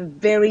 we have a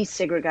very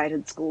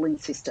segregated schooling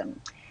system.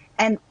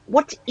 And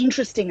what's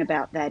interesting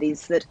about that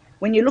is that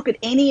when you look at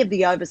any of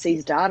the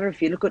overseas data,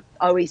 if you look at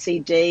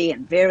OECD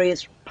and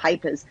various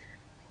papers,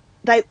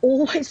 they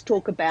always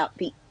talk about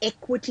the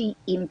equity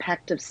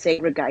impact of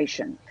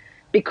segregation,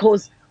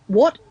 because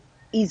what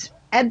is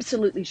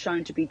absolutely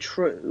shown to be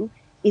true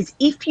is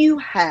if you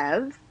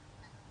have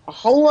a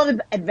whole lot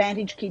of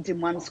advantaged kids in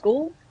one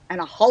school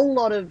and a whole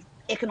lot of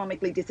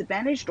economically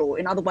disadvantaged, or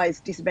in other ways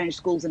disadvantaged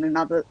schools in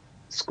another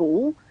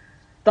school,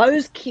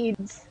 those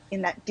kids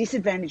in that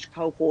disadvantaged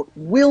cohort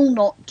will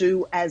not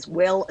do as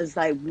well as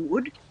they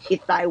would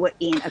if they were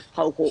in a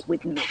cohort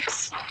with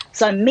mix.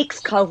 So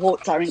mixed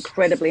cohorts are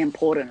incredibly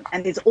important,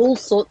 and there's all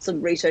sorts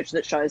of research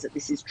that shows that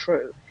this is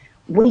true.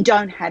 We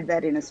don't have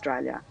that in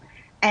Australia,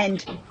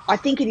 and I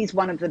think it is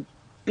one of the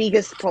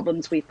biggest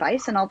problems we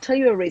face, and I'll tell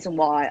you a reason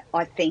why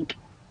I think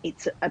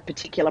it's a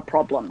particular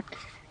problem.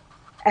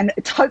 And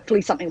it's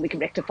hopefully something we can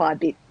rectify a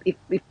bit if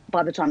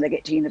by the time they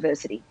get to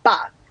university.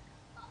 But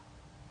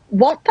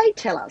what they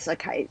tell us,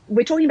 okay,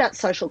 we're talking about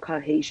social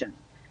cohesion.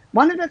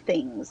 One of the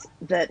things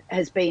that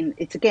has been,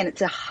 it's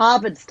a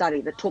Harvard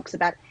study that talks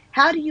about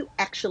how do you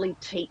actually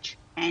teach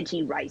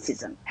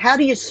anti-racism? How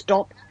do you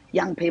stop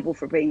young people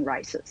from being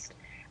racist?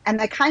 And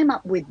they came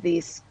up with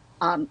this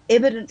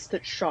evidence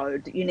that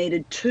showed that you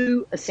needed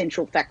two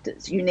essential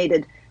factors. You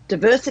needed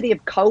diversity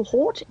of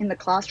cohort in the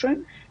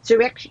classroom. So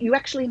you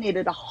actually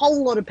needed a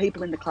whole lot of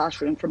people in the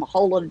classroom from a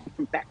whole lot of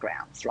different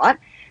backgrounds, right?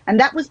 And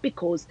that was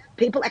because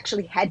people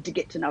actually had to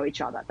get to know each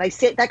other. They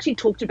actually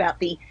talked about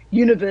the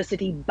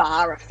university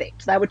bar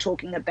effect. They were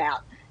talking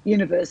about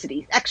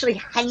universities actually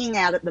hanging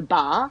out at the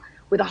bar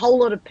with a whole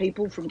lot of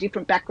people from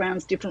different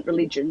backgrounds, different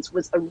religions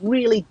was a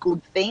really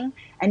good thing,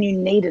 and you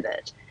needed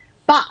it.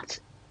 But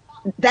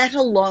that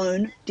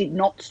alone did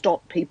not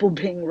stop people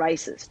being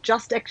racist.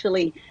 Just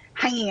actually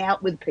hanging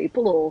out with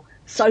people or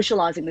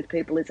socialising with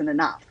people isn't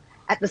enough.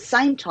 At the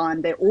same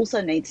time, there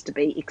also needs to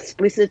be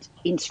explicit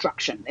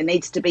instruction. There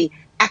needs to be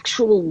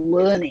actual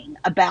learning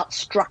about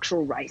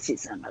structural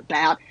racism,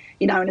 about,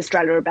 in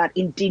Australia, about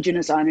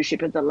Indigenous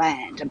ownership of the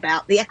land,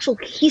 about the actual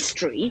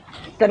history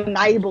that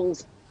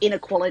enables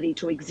inequality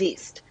to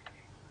exist.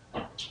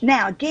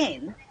 Now,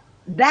 again,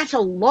 that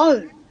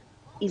alone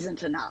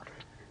isn't enough.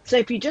 So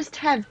if you just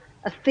have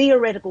a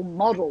theoretical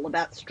model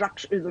about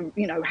structure,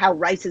 how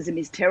racism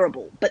is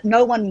terrible, but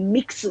no one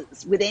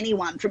mixes with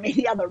anyone from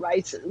any other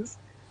races,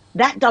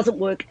 that doesn't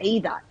work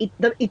either.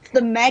 It's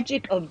the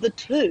magic of the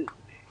two.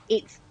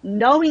 It's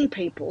knowing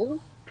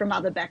people from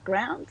other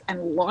backgrounds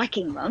and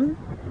liking them,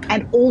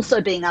 and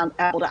also being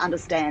able to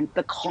understand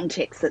the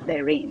context that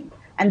they're in.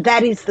 And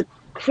that is the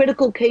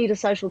critical key to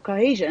social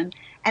cohesion.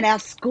 And our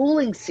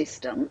schooling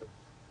system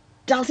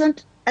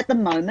doesn't, at the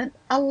moment,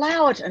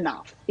 allow it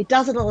enough. It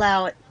doesn't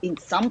allow it in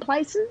some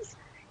places.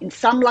 In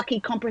some lucky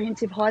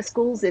comprehensive high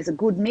schools, there's a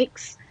good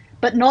mix,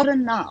 but not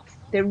enough.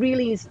 There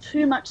really is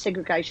too much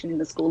segregation in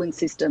the schooling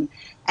system,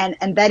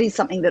 and that is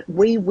something that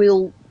we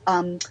will,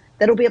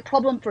 that'll be a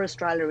problem for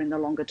Australia in the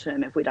longer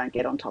term if we don't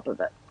get on top of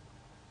it.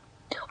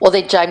 Well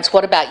then, James,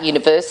 what about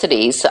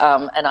universities?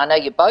 And I know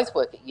you both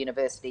work at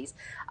universities,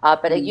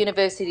 but are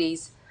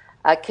universities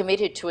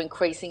committed to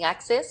increasing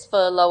access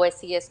for low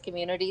SES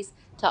communities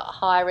to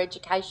higher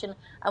education,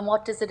 and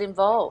what does it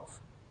involve?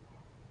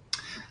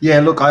 Yeah,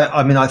 look,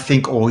 I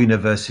think all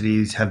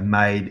universities have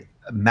made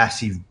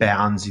massive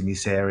bounds in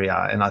this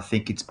area, and I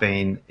think it's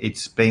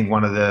been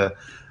one of the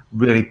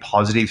really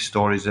positive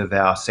stories of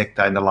our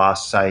sector in the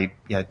last, say,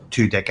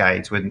 2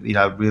 decades, when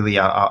really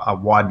a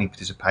widening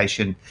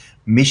participation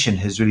mission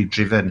has really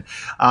driven.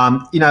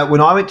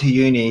 When I went to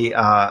uni,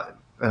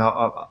 and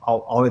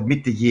I'll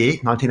admit the year,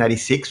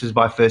 1986 was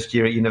my first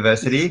year at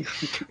university.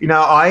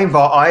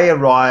 I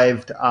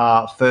arrived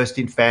first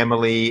in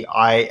family.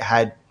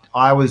 I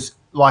was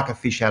like a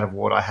fish out of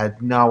water. I had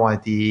no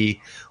idea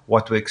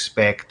what to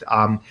expect.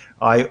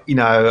 I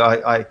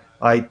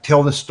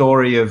tell the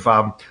story of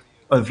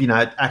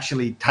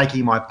actually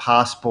taking my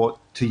passport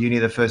to uni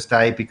the first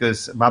day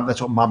because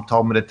that's what Mum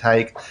told me to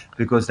take,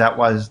 because that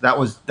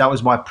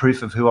was my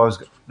proof of who I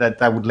was, that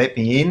they would let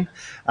me in.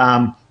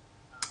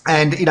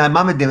 And,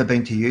 Mum had never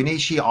been to uni.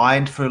 She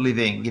ironed for a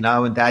living,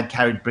 and Dad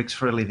carried bricks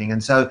for a living.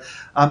 And so,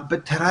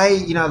 but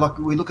today,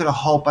 we look at a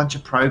whole bunch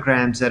of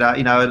programs that are,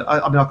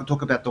 I could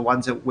talk about the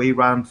ones that we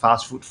run,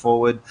 Fast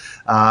Forward,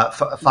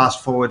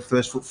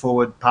 First Foot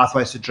Forward,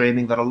 Pathways to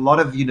Dreaming, that a lot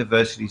of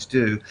universities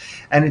do.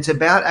 And it's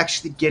about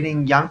actually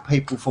getting young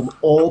people from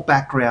all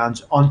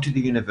backgrounds onto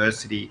the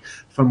university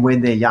from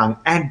when they're young,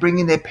 and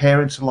bringing their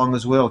parents along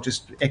as well,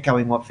 just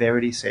echoing what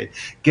Verity said.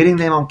 Getting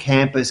them on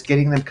campus,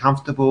 getting them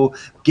comfortable,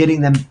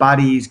 getting them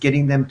buddies,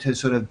 getting them to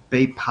sort of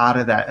be part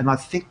of that. And I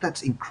think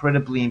that's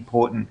incredibly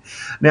important.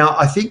 Now,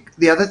 I think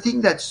the other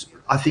thing that's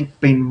I think,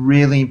 been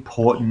really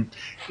important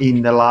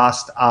in the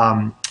last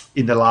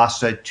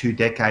 2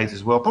 decades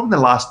as well, probably the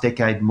last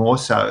decade more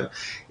so,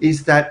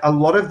 is that a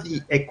lot of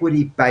the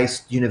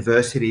equity-based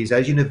universities,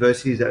 those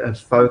universities that have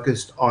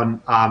focused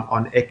on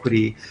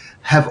equity,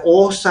 have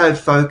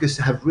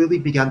really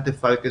begun to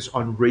focus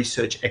on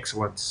research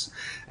excellence.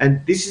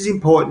 And this is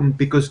important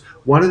because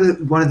one of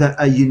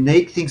the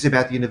unique things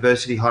about the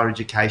university higher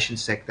education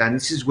sector, and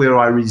this is where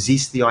I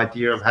resist the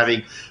idea of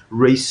having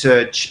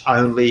research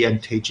only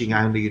and teaching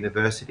only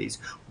universities.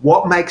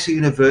 What makes a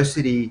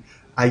university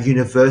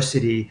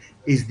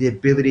is the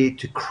ability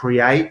to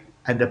create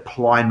and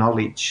apply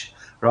knowledge,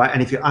 right?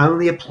 And if you're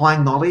only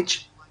applying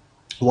knowledge,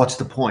 what's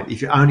the point?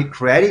 If you're only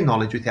creating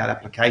knowledge without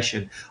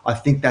application, I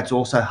think that's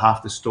also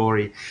half the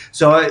story.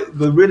 So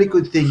the really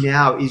good thing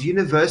now is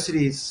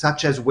universities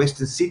such as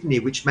Western Sydney,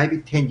 which maybe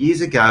 10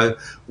 years ago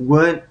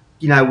weren't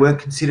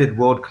considered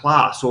world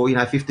class, or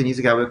 15 years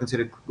ago weren't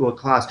considered world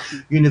class.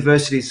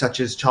 Universities such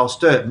as Charles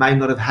Sturt may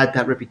not have had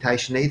that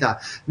reputation either.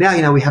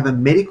 Now, we have a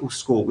medical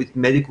school with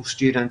medical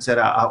students that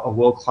are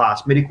world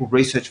class, medical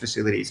research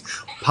facilities,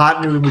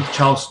 partnering with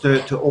Charles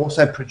Sturt to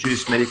also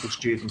produce medical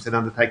students and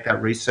undertake that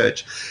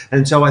research.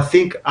 And so I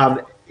think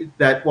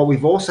that what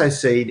we've also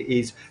seen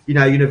is,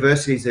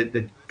 universities,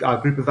 the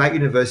group of 8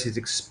 universities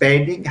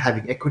expanding,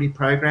 having equity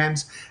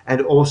programs, and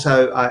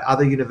also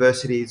other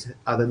universities,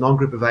 the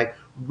non-group of 8,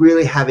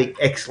 really having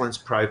excellence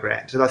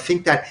programs. And I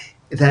think that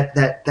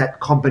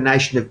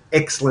combination of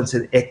excellence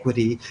and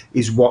equity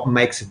is what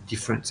makes a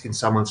difference in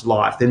someone's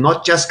life. They're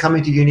not just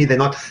coming to uni. You're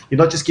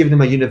not just giving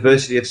them a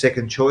university of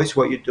second choice.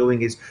 What you're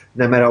doing is,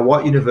 no matter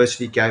what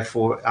university you go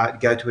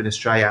to in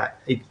Australia,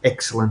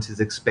 excellence is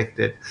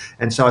expected.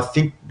 And so I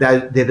think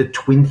that they're the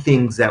twin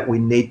things that we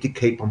need to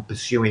keep on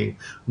pursuing,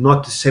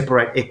 not to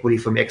separate equity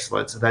from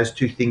excellence. So those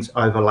two things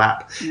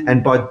overlap.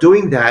 And by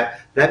doing that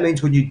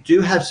means when you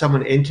do have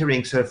someone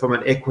entering sort of from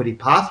an equity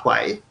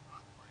pathway,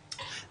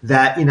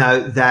 that they're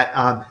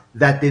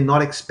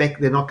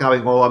not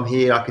going, oh, I'm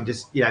here, I can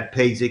just,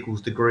 P's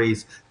equals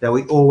degrees. That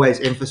we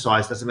always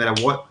emphasize, doesn't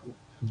matter what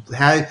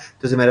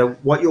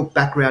your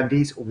background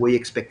is, we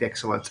expect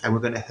excellence, and we're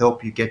going to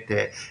help you get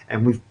there.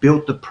 And we've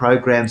built the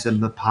programs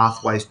and the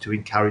pathways to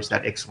encourage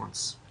that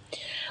excellence.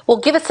 Well,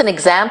 give us an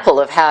example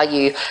of how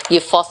you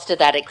foster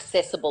that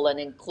accessible and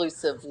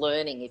inclusive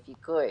learning, if you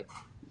could.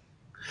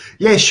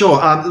 Yeah,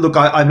 sure. Look,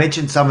 I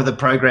mentioned some of the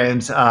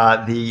programs.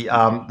 The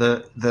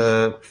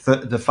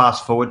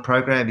Fast Forward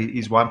program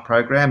is one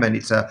program, and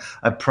it's a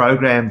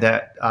program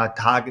that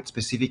targets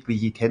specifically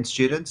Year 10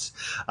 students.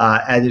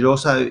 And it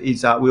also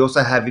is. We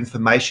also have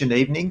information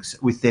evenings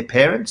with their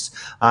parents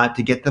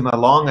to get them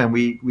along, and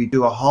we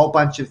do a whole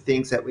bunch of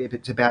things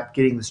it's about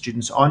getting the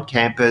students on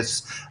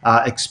campus,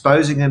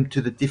 exposing them to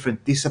the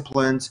different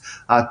disciplines,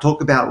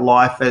 talk about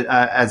life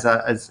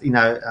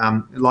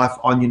life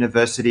on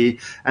university,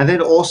 and then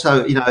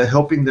also,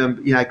 helping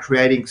them,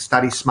 creating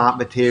study smart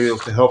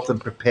materials to help them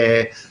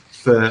prepare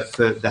for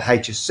the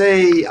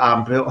HSC,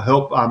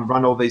 help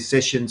run all these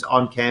sessions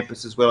on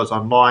campus as well as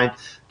online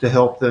to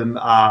help them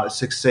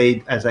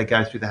succeed as they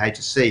go through the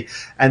HSC.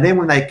 And then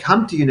when they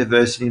come to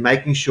university,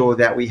 making sure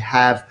that we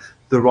have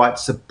the right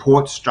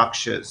support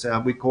structures.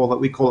 We call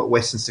it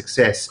Western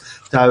Success.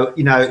 So,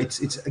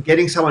 it's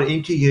getting someone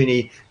into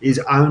uni is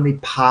only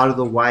part of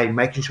the way,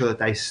 making sure that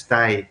they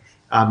stay.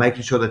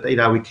 Making sure that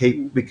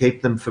we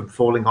keep them from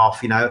falling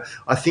off.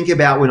 I think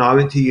about when I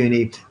went to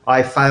uni,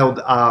 I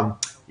failed. I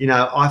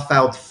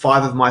failed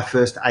 5 of my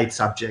first 8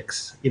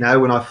 subjects. In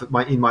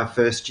my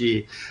first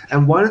year,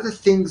 and one of the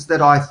things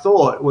that I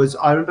thought was,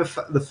 I remember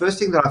the first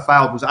thing that I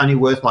failed was only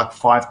worth like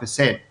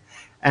 5%.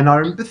 And I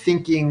remember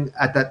thinking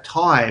at that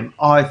time,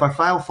 if I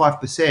fail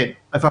 5%,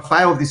 if I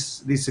fail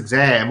this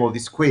exam or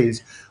this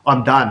quiz,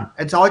 I'm done.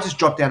 And so I just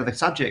dropped out of the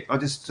subject. I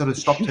just sort of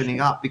stopped turning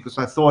up because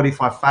I thought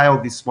if I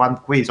failed this one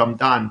quiz, I'm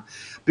done.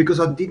 Because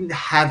I didn't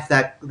have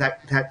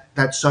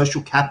that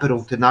social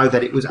capital to know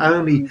that it was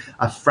only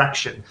a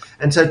fraction.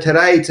 And so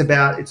today it's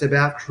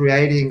about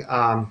creating,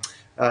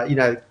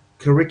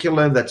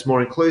 curriculum that's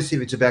more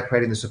inclusive. It's about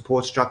creating the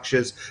support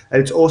structures,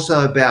 and it's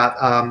also about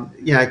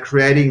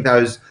creating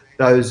those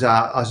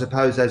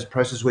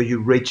processes where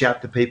you reach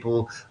out to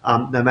people,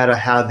 no matter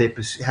how they're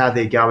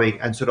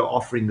going, and sort of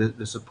offering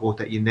the support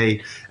that you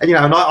need. And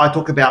and I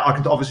can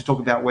obviously talk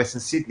about Western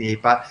Sydney,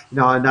 but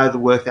I know the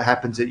work that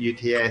happens at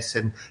UTS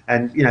and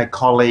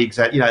colleagues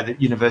at the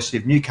University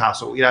of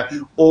Newcastle,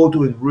 all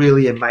doing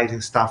really amazing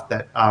stuff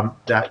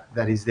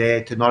that is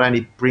there to not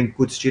only bring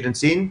good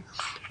students in,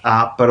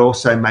 but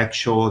also make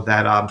sure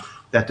that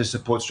the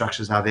support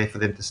structures are there for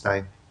them to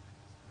stay.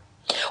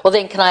 Well,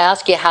 then, can I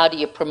ask you, how do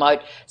you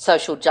promote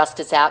social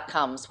justice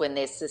outcomes when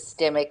there's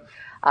systemic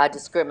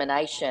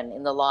discrimination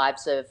in the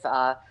lives of,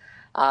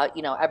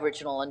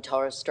 Aboriginal and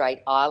Torres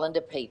Strait Islander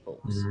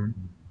peoples? Mm-hmm.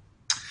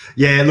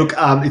 Yeah, look,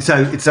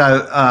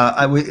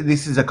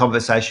 this is a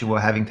conversation we're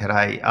having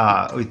today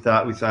with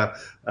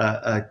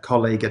a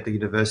colleague at the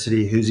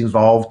university who's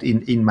involved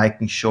in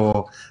making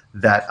sure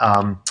that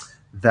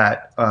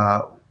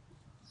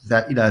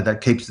that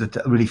keeps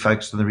really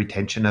focused on the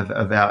retention of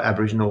our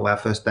Aboriginal, our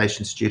First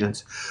Nation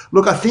students.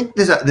 Look, I think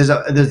there's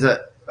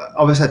a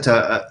obviously that's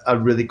a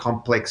really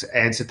complex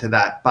answer to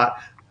that, but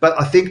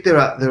I think there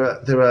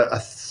are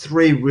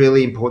three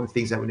really important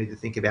things that we need to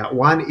think about.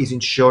 One is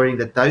ensuring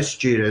that those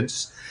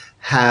students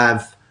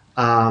have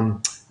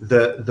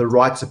the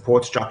right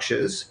support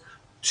structures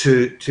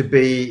to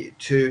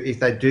if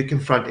they do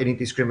confront any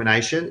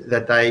discrimination,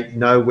 that they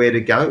know where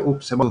to go.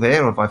 Oops, am I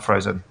there or have I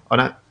frozen? I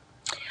don't.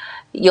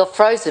 You're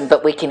frozen,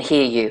 but we can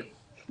hear you.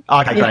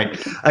 Okay,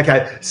 great.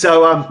 Okay,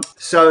 so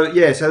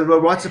the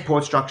right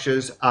support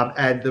structures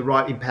and the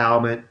right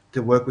empowerment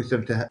to work with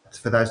them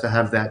for those to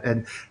have that,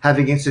 and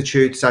having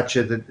institutes such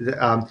as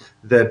the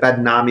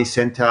Badnami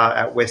Centre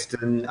at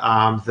Western,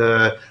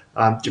 the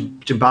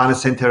Jambana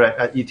Centre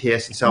at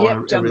UTS and so on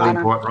are really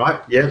important,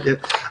 right?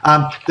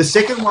 The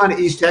second one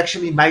is to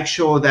actually make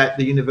sure that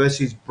the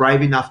university is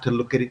brave enough to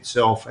look at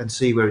itself and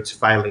see where it's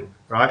failing,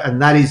 right?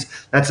 And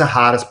that's the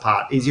hardest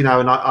part. Is and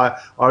I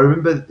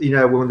remember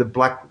when the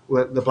Black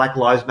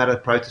Lives Matter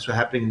protests were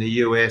happening in the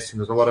US, and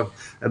there was a lot of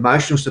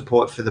emotional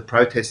support for the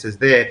protesters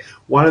there.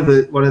 One of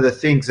the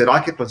things that I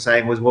kept on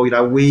saying was, well,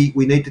 we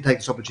need to take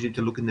this opportunity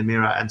to look in the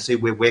mirror and see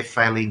where we're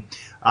failing,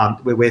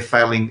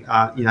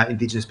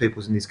 Indigenous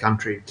peoples in this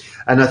country.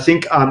 And I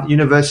think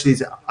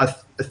universities, I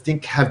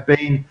think, have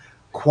been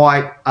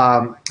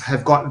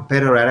have gotten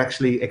better at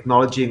actually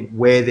acknowledging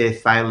where they're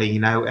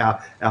failing.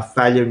 Our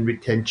failure in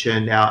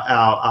retention,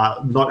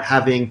 our not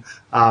having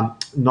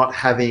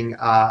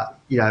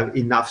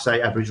enough,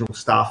 say, Aboriginal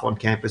staff on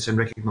campus, and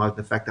recognise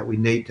the fact that we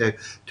need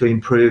to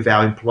improve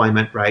our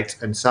employment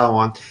rates and so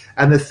on.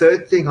 And the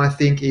third thing I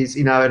think is,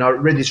 and I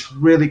read this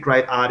really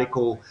great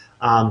article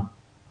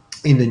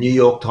in the New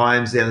York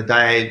Times the other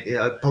day,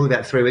 probably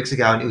about 3 weeks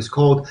ago, and it was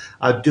called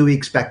 "Do we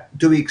expect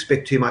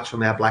too much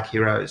from our Black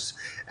heroes?"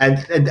 And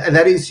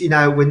that is,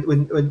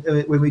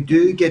 when we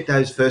do get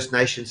those First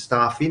Nation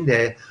staff in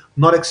there,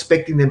 not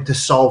expecting them to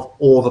solve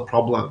all the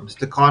problems,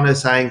 to kind of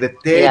saying that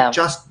they're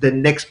just the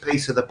next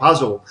piece of the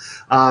puzzle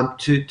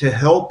to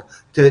help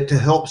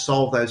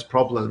solve those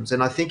problems.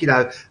 And I think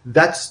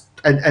that's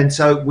and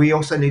so we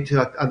also need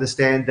to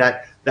understand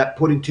that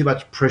putting too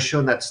much pressure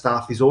on that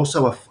staff is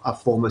also a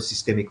form of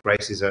systemic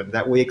racism,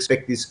 that we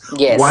expect this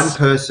one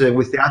person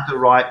without the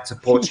right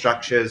support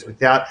structures,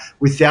 without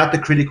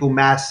the critical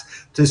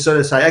mass to sort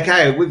of say,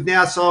 okay, we've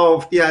now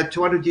solved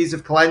 200 years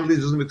of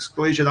colonialism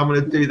exclusion, I'm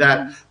going to do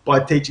that by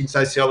teaching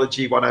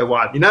sociology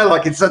 101.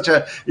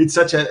 It's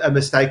such a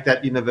mistake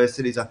that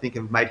universities, I think,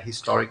 have made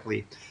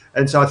historically.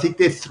 And so I think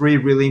there's three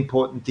really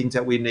important things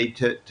that we need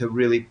to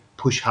really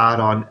push hard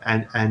on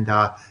and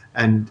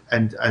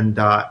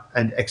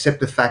accept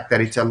the fact that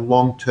it's a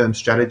long-term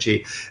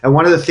strategy. And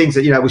one of the things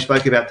that we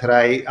spoke about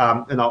today,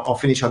 and I'll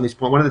finish on this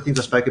point. One of the things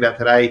I spoke about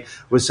today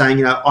was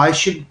saying, I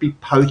shouldn't be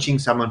poaching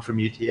someone from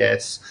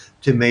UTS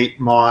to meet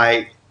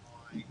my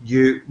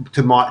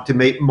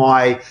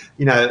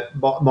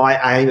my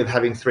aim of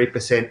having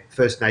 3%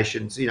 First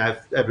Nations,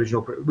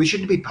 Aboriginal. We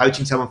shouldn't be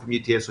poaching someone from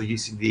UTS or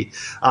UCV.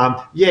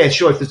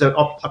 Sure, if there's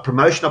a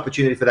promotion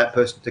opportunity for that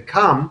person to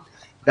come,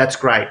 that's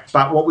great.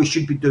 But what we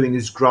should be doing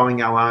is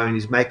growing our own,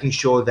 is making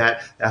sure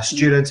that our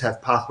students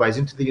have pathways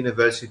into the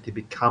university to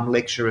become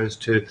lecturers,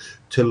 to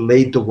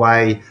lead the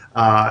way,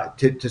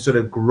 to sort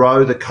of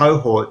grow the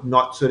cohort,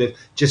 not sort of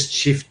just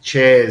shift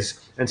chairs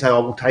and say,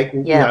 "Oh, we'll take,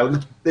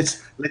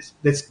 let's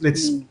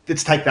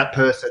take that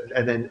person,"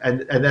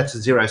 and that's a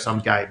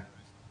zero-sum game.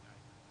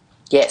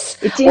 Yes,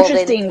 it's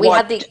interesting.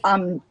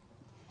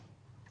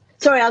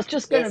 Sorry, I was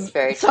just going to.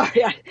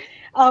 Sorry,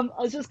 I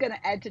was just going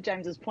to add to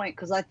James's point,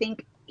 because I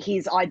think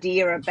his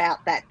idea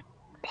about that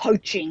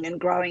poaching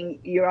and growing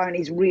your own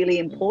is really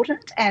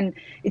important. And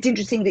it's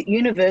interesting that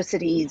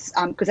universities,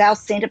 because our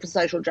Centre for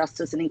Social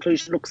Justice and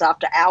Inclusion looks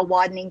after our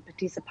widening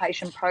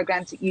participation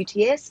programs at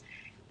UTS,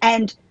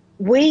 and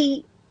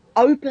we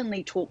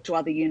openly talk to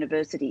other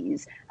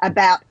universities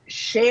about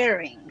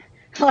sharing.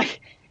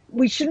 Like,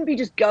 we shouldn't be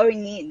just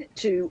going in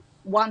to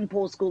one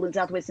poor school in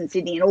southwestern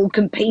Sydney and all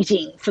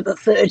competing for the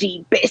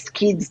 30 best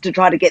kids to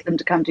try to get them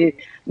to come to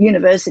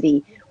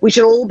university. We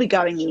should all be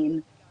going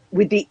in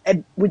with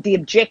the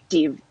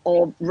objective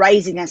of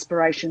raising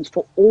aspirations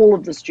for all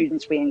of the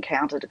students we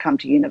encounter to come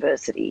to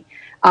university,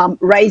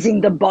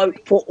 raising the boat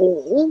for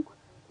all,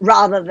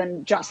 rather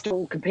than just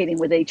all competing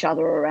with each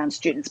other around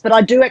students. But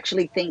I do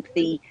actually think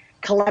the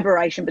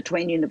collaboration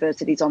between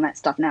universities on that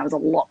stuff now is a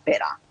lot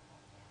better.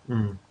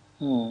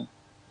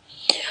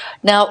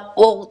 Now,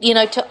 well,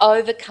 to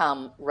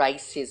overcome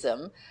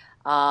racism,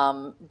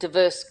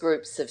 diverse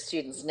groups of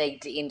students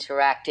need to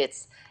interact.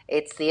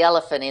 It's the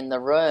elephant in the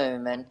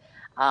room, and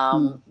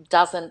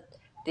doesn't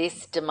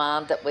this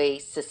demand that we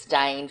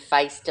sustain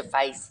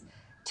face-to-face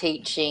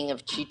teaching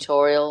of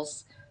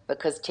tutorials?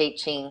 Because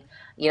teaching,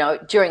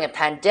 during a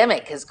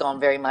pandemic has gone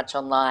very much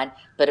online,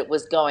 but it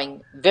was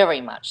going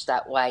very much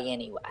that way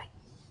anyway.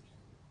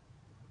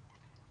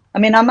 I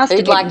mean, I must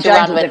Who'd like to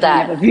run with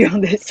that? Have a view on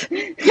this.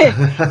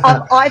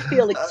 I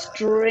feel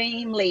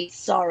extremely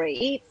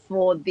sorry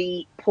for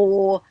the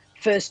poor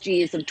first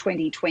years of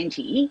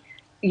 2020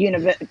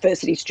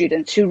 university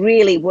students who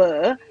really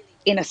were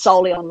in a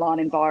solely online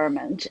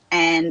environment.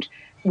 And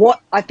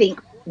what I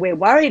think we're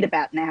worried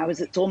about now is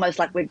it's almost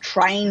like we've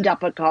trained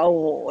up a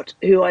cohort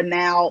who are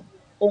now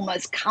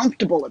almost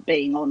comfortable at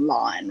being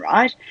online,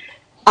 right?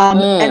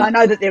 And I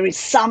know that there is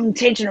some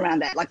tension around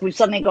that. Like, we've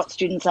suddenly got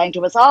students saying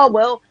to us, oh,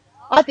 well,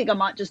 I think I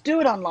might just do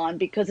it online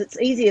because it's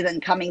easier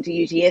than coming to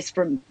UTS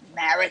from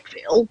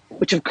Marrickville,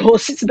 which of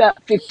course is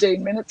about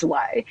 15 minutes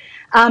away.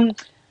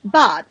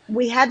 But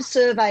we have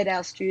surveyed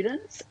our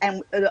students,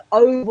 and the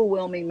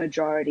overwhelming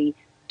majority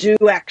do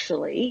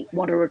actually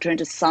want to return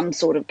to some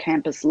sort of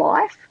campus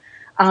life.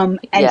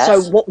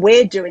 So what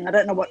we're doing, I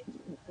don't know what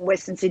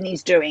Western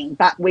Sydney's doing,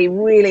 but we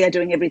really are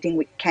doing everything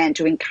we can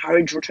to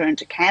encourage return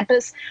to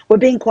campus. We're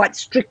being quite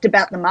strict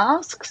about the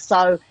masks.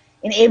 So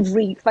in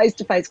every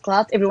face-to-face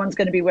class, everyone's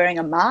going to be wearing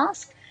a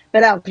mask.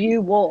 But our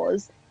view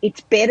was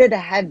it's better to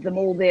have them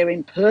all there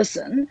in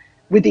person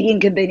with the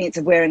inconvenience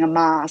of wearing a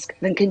mask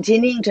than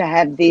continuing to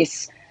have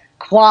this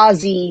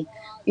quasi,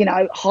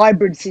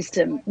 hybrid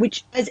system,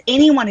 which, as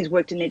anyone who's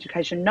worked in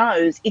education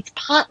knows, it's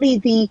partly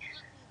the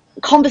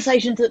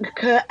conversations that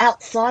occur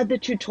outside the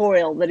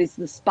tutorial that is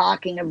the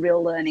sparking of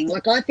real learning.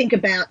 Like, I think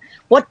about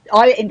what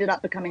I ended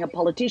up becoming a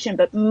politician,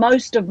 but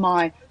most of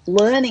my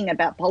learning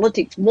about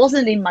politics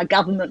wasn't in my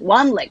Government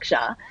 1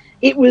 lecture.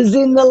 It was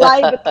in the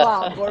Labor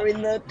Club or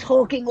in the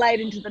talking late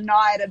into the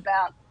night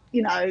about,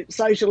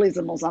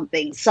 socialism or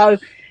something. So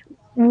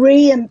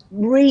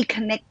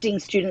reconnecting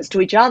students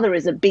to each other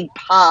is a big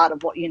part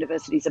of what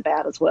university is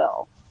about as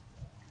well.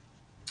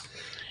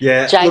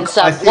 Yeah, James,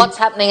 what's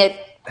happening at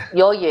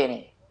your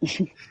uni?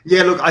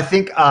 Yeah, look, I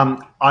think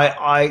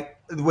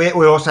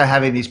we're also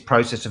having this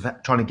process of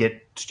trying to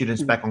get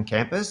students back on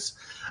campus,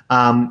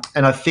 and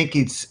I think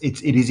it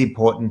is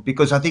important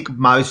because I think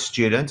most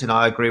students, and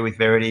I agree with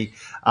Verity,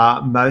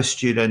 most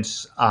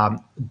students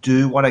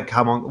do want to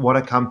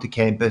come to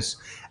campus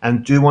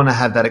and do want to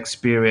have that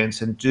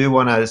experience and do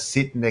want to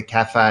sit in their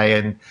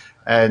cafe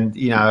and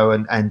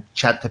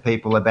chat to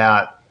people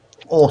about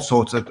all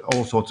sorts of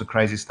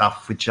crazy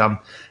stuff, which including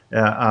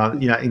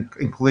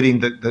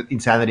the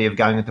insanity of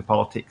going into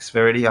politics.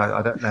 Verity,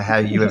 I don't know how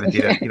you ever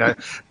did it,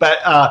 but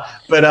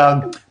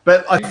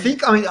I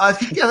think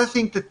the other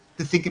thing to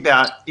think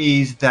about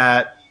is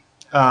that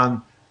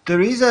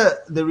there is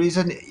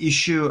an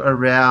issue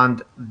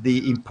around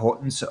the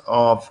importance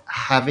of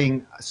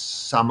having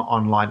some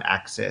online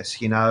access.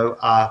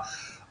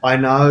 I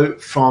know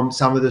from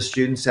some of the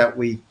students that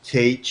we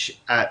teach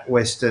at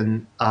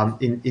Western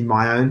in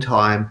my own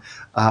time,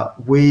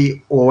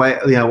 we always,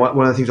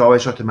 one of the things I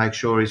always try to make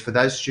sure is for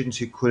those students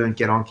who couldn't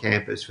get on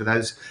campus, for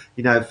those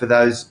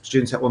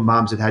students that were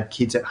mums that had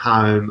kids at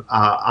home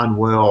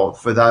unwell,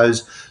 for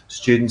those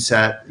students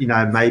that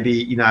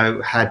maybe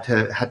had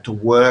to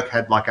work,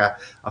 had like a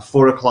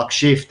 4 o'clock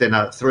shift and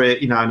a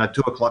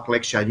 2 o'clock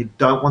lecture, and you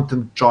don't want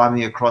them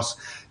driving across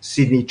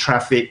Sydney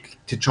traffic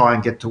to try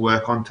and get to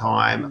work on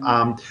time.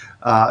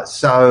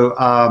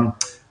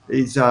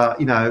 It's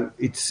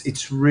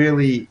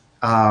really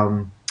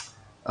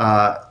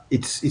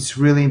it's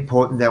really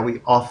important that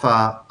we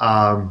offer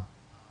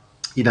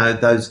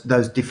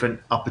those different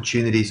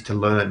opportunities to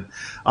learn.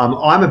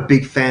 I'm a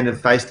big fan of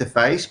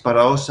face-to-face, but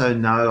I also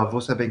know I've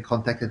also been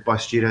contacted by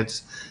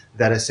students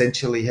that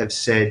essentially have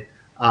said,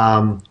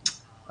 that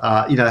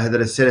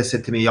have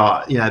said to me,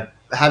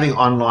 having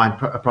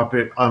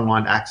appropriate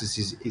online access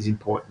is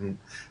important.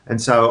 And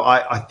so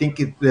I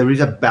think there is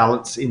a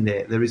balance in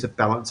there. There is a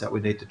balance that we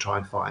need to try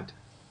and find.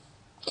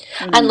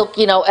 And look,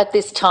 at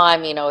this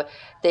time,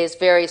 there's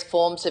various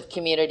forms of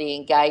community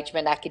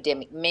engagement,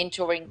 academic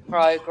mentoring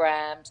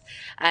programs,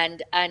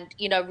 and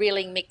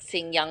really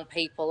mixing young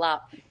people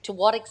up. To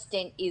what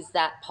extent is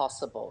that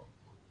possible?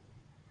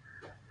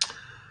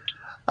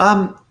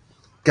 Go,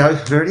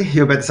 Verity.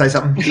 You're about to say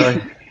something.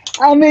 Sorry.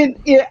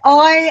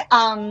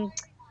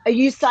 Are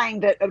you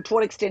saying that to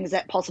what extent is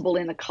that possible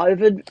in a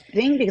COVID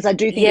thing? Because I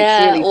do think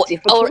it's really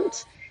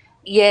difficult.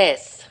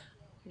 Yes.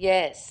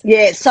 Yeah.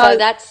 So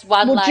that's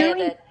one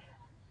layer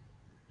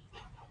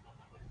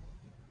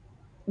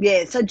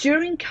so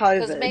during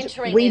COVID, because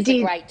mentoring is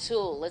a great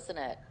tool, isn't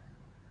it?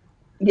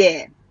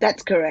 Yeah,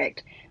 that's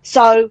correct.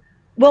 So,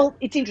 well,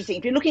 it's interesting.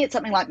 If you're looking at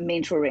something like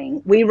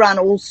mentoring, we run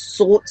all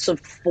sorts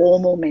of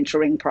formal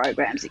mentoring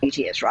programs at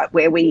UTS, right,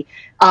 where we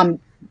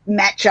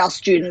match our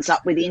students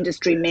up with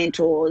industry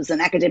mentors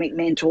and academic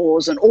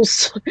mentors, and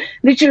also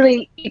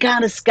literally you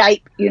can't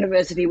escape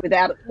university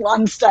without at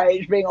one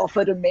stage being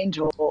offered a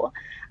mentor.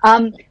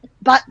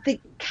 But the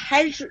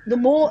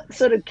more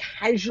sort of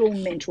casual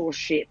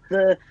mentorship,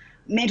 the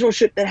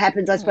mentorship that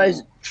happens, I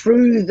suppose,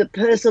 through the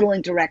personal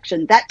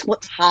interaction, that's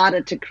what's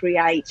harder to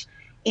create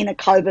in a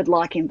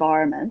COVID-like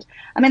environment.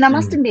 I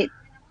must admit,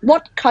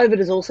 what COVID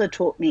has also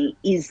taught me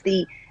is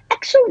the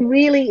actual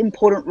really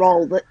important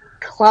role that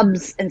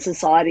clubs and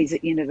societies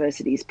at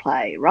universities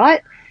play,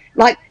 right?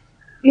 Like,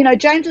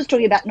 James was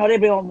talking about not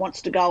everyone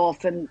wants to go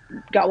off and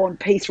go on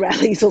peace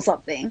rallies or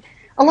something.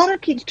 A lot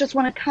of kids just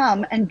want to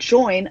come and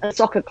join a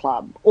soccer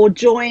club or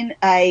join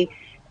a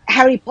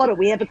Harry Potter,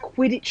 we have a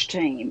Quidditch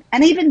team.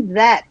 And even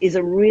that is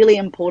a really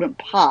important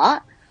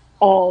part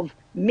of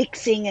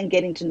mixing and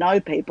getting to know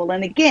people.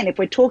 And again, if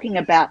we're talking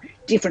about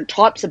different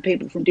types of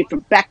people from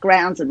different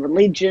backgrounds and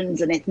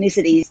religions and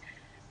ethnicities,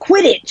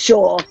 Quidditch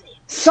or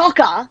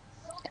soccer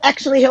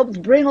actually helps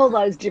bring all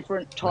those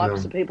different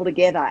types of people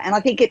together. And I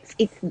think it's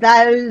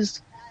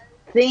those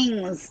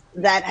things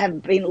that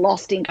have been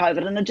lost in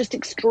COVID and are just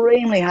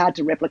extremely hard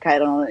to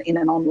replicate in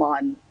an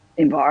online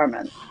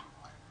environment.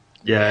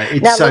 Yeah,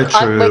 it's so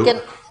true. We're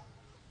going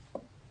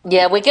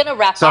to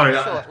wrap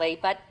up shortly,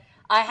 but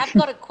I have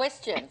got a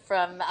question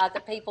from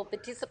the people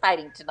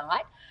participating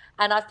tonight.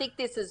 And I think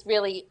this is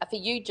really for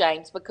you,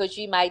 James, because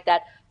you made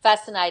that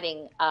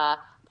fascinating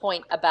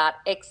point about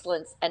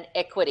excellence and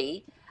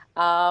equity.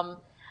 Everyone's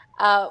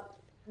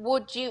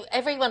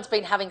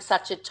been having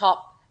such a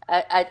tough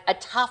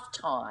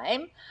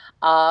time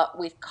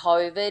with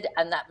COVID,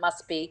 and that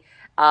must be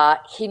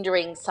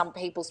hindering some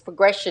people's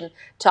progression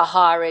to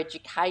higher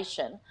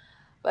education.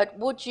 But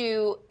would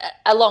you,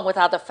 along with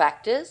other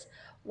factors,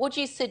 would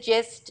you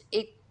suggest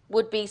it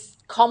would be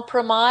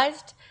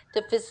compromised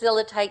to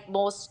facilitate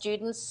more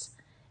students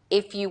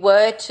if you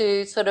were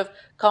to sort of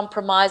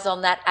compromise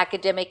on that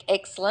academic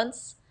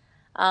excellence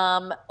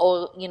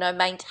or,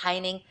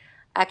 maintaining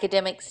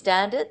academic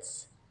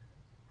standards?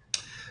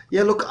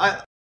 Yeah, look,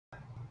 I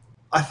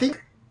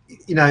think,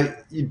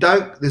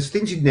 there's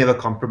things you'd never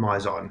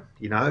compromise on,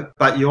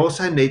 but you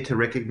also need to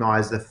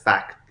recognize the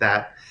fact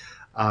that,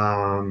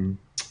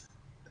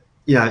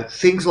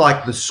 things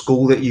like the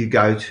school that you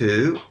go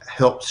to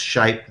helps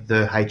shape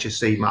the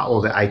HSC mark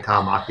or the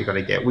ATAR mark you're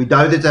going to get. We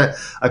know there's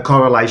a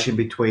correlation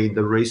between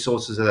the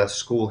resources that a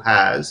school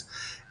has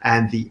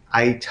and the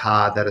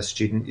ATAR that a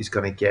student is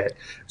going to get.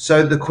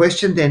 So the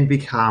question then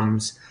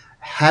becomes,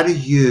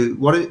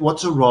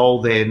 what's a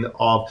role then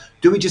of,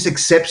 do we just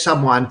accept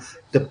someone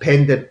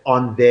dependent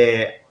on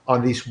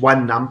this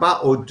one number,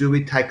 or do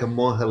we take a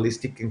more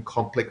holistic and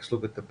complex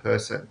look at the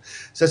person?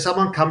 So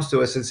someone comes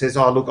to us and says,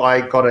 oh, look,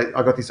 I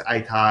got this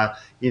ATAR,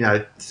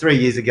 3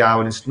 years ago,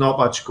 and it's not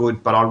much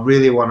good, but I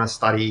really want to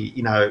study,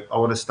 I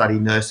want to study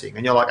nursing.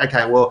 And you're like,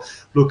 okay, well,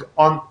 look,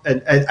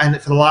 and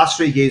for the last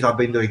 3 years, I've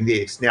been doing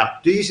this. Now,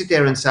 do you sit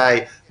there and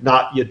say,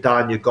 no, you're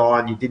done, you're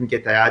gone, you didn't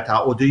get the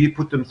ATAR, or do you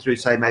put them through,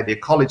 say, maybe a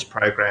college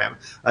program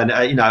and,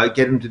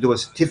 get them to do a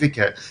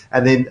certificate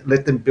and then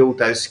let them build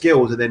those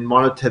skills and then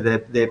monitor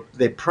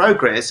their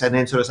progress and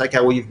then sort of say, okay,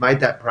 well, you've made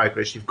that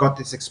progress, you've got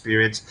this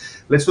experience,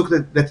 let's look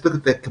at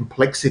the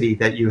complexity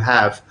that you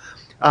have.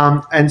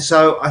 And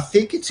so I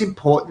think it's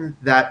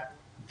important that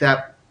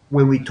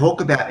when we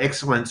talk about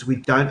excellence, we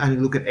don't only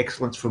look at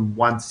excellence from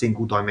one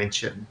single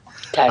dimension.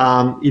 Okay.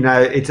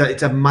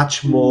 It's a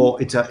much more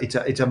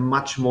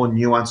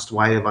nuanced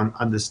way of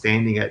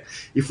understanding it.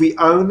 If we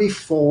only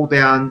fall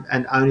down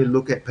and only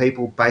look at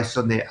people based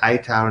on their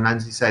ATAR and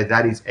only say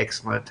that is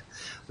excellent,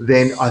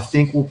 then I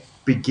think we'll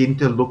begin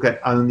to look at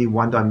only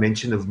one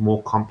dimension of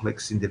more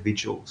complex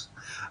individuals.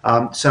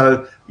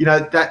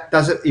 That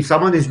doesn't. If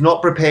someone is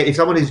not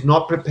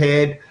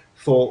prepared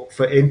for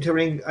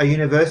entering a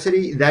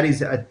university, that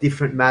is a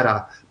different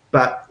matter.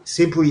 But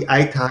simply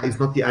ATAR is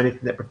not the only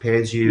thing that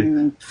prepares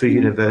you for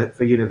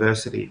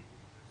university.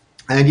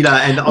 And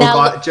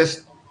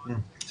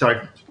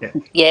sorry. Yeah.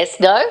 Yes.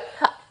 No.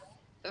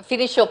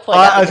 Finish your point.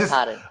 I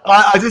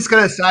was just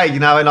going to say,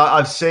 and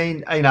I've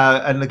seen,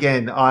 and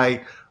again,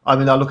 I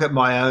look at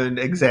my own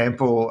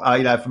example,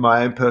 from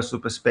my own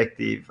personal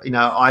perspective.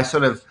 I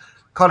sort of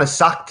kind of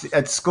sucked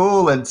at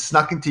school and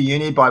snuck into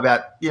uni by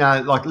about,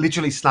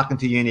 literally snuck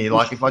into uni.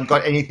 Like if I'd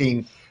got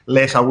anything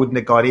less, I wouldn't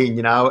have got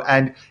in,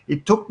 and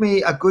it took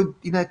me a good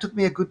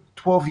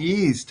 12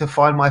 years to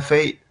find my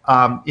feet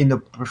in the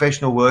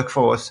professional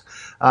workforce,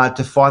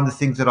 to find the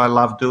things that I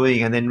love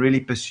doing and then really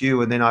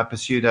pursue. And then I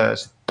pursued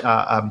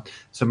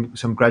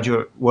some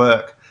graduate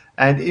work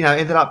and,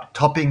 ended up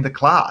topping the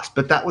class.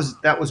 But that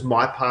was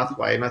my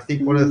pathway. And I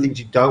think one of the things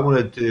you don't want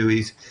to do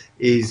is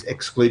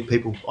exclude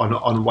people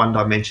on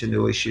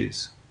one-dimensional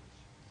issues.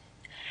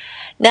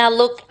 Now,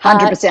 look,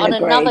 100% on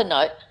agree. another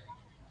note,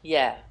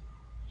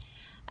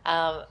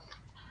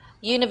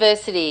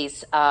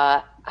 universities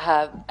are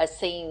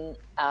seen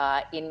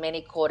in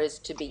many quarters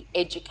to be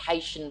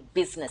education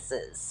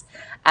businesses,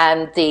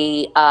 and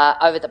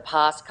over the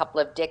past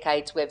couple of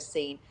decades, we've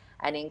seen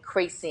an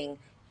increasing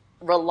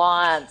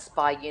reliance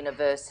by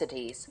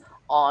universities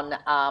on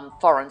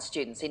foreign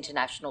students,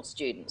 international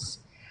students.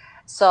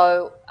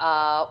 So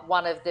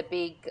one of the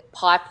big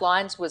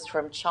pipelines was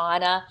from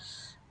China.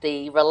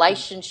 The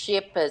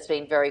relationship has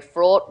been very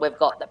fraught. We've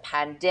got the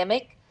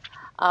pandemic.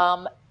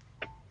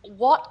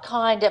 What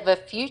kind of a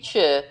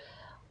future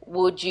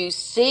would you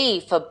see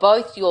for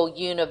both your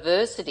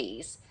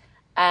universities,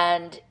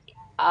 and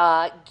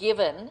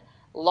given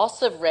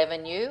loss of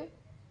revenue,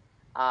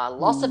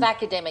 loss of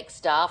academic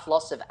staff,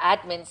 loss of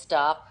admin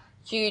staff,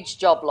 huge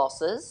job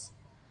losses,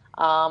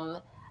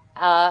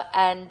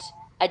 and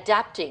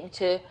adapting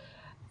to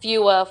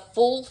fewer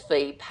full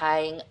fee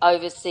paying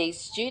overseas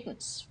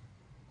students?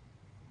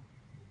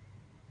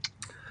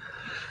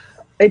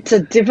 It's a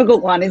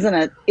difficult one, isn't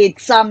it?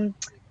 It's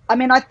I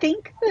mean, I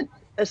think that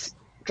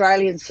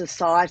Australian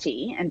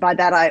society, and by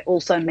that I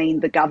also mean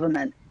the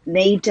government,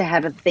 need to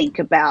have a think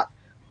about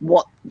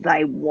what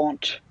they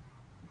want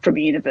from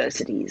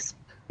universities,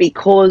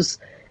 because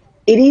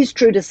it is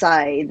true to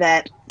say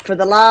that for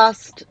the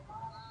last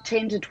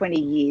 10 to 20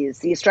 years,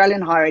 the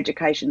Australian higher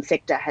education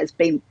sector has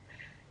been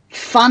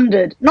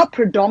funded, not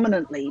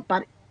predominantly,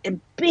 but a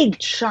big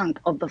chunk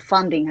of the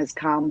funding has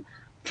come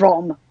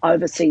from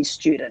overseas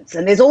students.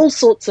 And there's all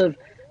sorts of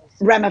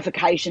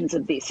ramifications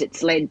of this.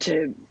 It's led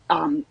to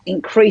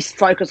increased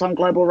focus on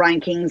global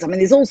rankings. I mean,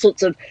 there's all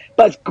sorts of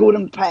both good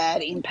and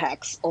bad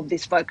impacts of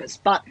this focus.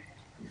 But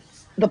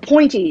the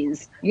point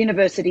is,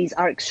 universities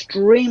are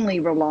extremely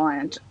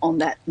reliant on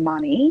that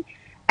money,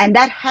 and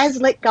that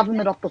has let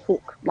government off the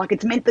hook. Like,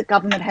 it's meant that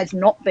government has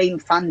not been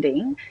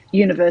funding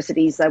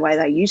universities the way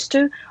they used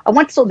to. I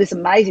once saw this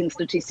amazing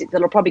statistic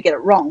that I'll probably get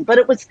it wrong, but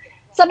it was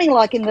something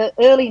like in the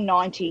early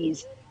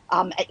 90s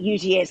at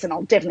UTS, and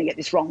I'll definitely get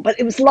this wrong, but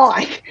it was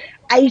like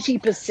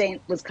 80%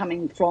 was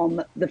coming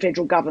from the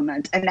federal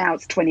government, and now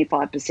it's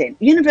 25%.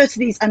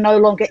 Universities are no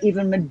longer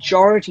even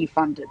majority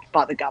funded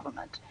by the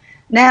government.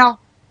 Now,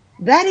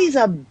 that is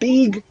a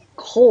big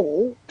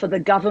call for the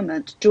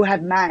government to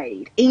have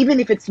made, even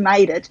if it's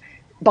made it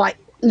by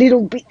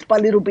little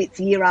bits,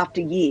 year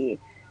after year.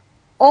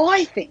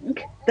 I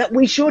think that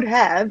we should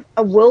have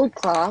a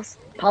world-class,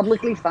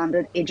 publicly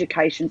funded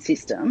education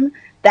system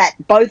that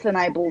both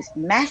enables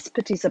mass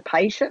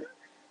participation,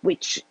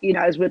 which, you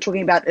know, as we were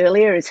talking about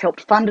earlier, is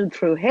helped funded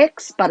through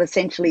HECS, but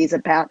essentially is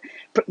about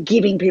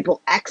giving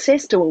people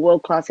access to a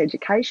world-class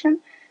education,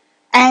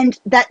 and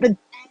that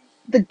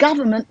the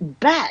government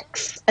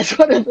backs as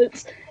one of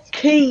its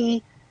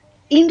key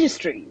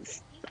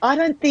industries. I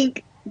don't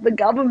think the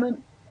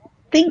government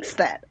thinks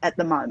that at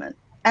the moment.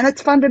 And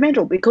it's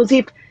fundamental, because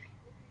if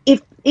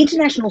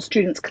international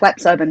students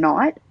collapse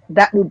overnight,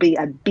 that will be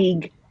a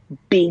big,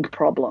 big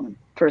problem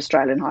for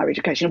Australian higher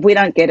education if we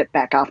don't get it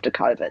back after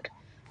COVID.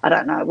 I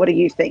don't know. What do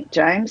you think,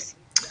 James?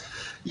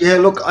 Yeah,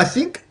 look, I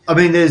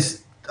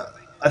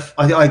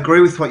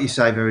agree with what you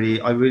say,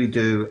 Verity. I really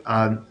do.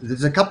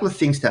 There's a couple of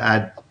things to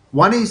add.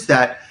 One is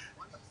that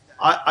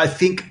I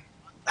think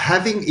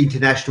having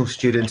international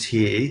students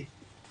here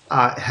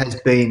has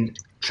been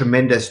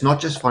tremendous,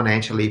 not just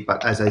financially,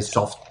 but as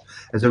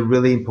a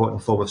really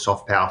important form of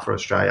soft power for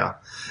Australia.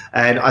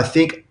 And I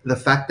think the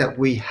fact that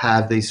we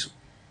have this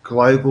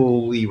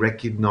globally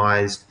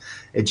recognised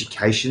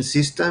education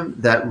system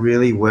that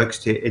really works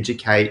to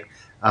educate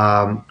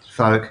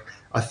folk,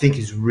 I think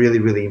is really,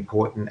 really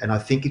important. And I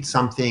think it's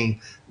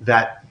something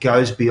that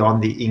goes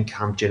beyond the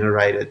income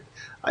generated.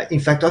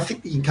 In fact, I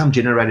think the income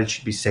generated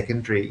should be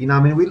secondary. You know,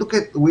 I mean, we look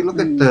at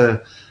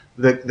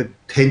the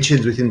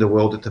tensions within the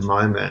world at the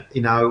moment.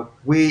 You know,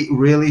 we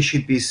really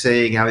should be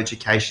seeing our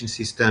education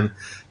system.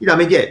 You know, I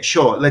mean, yeah,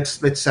 sure.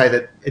 Let's say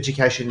that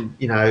education,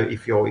 you know,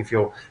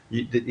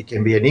 it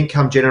can be an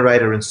income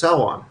generator and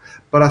so on.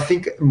 But I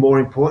think more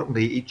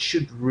importantly, it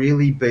should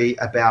really be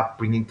about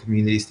bringing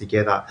communities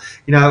together.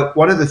 You know,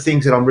 one of the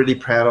things that I'm really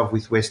proud of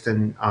with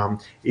Western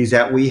is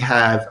that we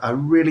have a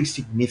really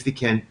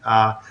significant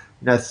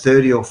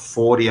 30 or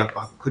 40, I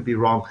could be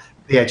wrong,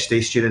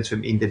 PhD students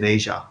from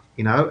Indonesia,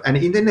 you know, and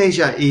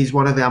Indonesia is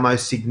one of our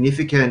most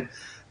significant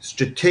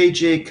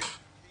strategic,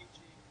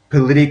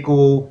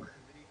 political,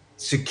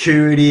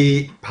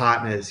 security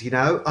partners, you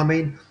know. I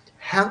mean,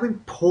 how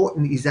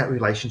important is that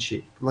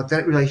relationship? Like,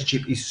 that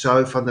relationship is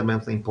so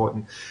fundamentally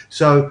important.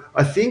 So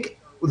I think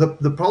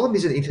the problem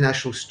isn't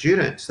international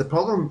students. The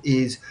problem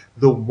is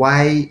the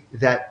way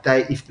that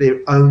if they're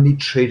only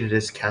treated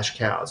as cash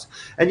cows.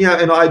 And, you know,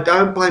 and I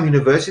don't blame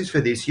universities for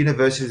this.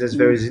 Universities, as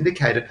Verity's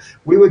indicated,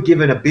 we were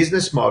given a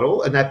business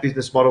model, and that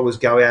business model was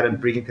go out and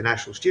bring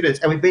international students,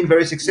 and we've been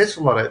very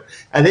successful at it.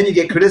 And then you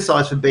get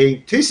criticised for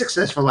being too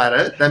successful at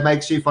it. That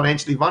makes you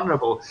financially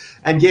vulnerable.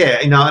 And yeah,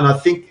 you know, and I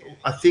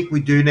think we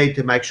do need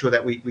to make sure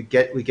that we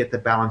get the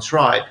balance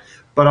right.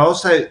 But I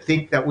also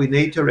think that we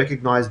need to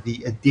recognise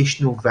the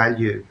additional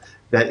value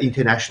that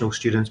international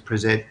students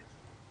present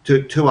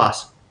to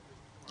us,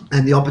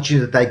 and the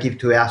opportunity that they give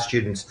to our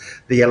students,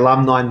 the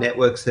alumni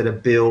networks that are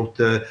built,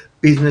 the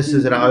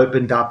businesses that are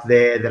opened up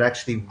there that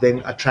actually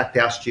then attract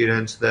our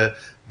students, the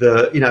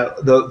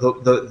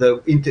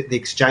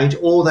exchange.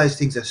 All those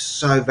things are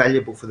so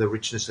valuable for the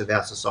richness of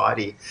our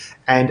society,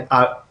 and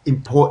are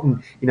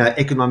important, you know,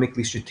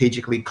 economically,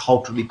 strategically,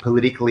 culturally,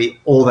 politically,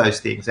 all those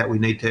things that we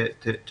need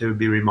to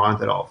be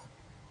reminded of.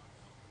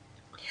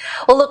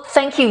 Well, look,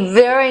 thank you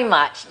very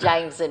much,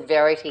 James and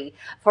Verity,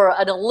 for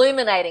an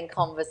illuminating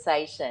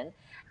conversation.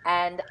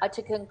 And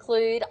to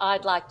conclude,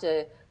 I'd like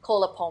to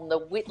call upon the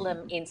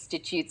Whitlam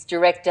Institute's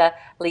Director,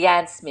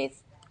 Leanne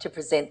Smith, to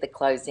present the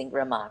closing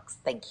remarks.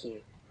 Thank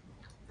you.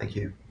 Thank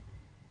you.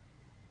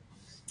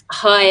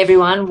 Hi,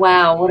 everyone.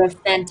 Wow, what a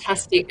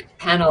fantastic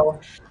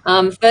panel.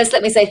 First,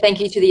 let me say thank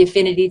you to the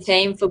Affinity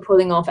team for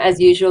pulling off, as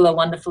usual, a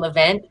wonderful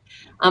event.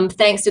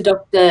 Thanks to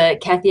Dr.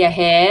 Kathy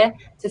O'Hare,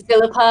 to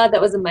Philippa,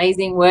 that was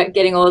amazing work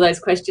getting all those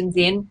questions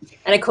in,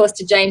 and of course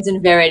to James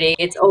and Verity.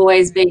 It's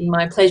always been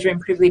my pleasure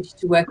and privilege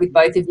to work with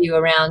both of you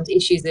around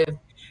issues of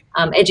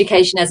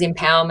education as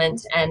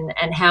empowerment,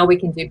 and how we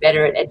can do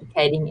better at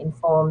educating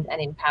informed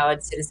and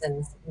empowered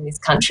citizens in this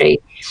country.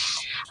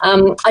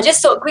 I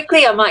just thought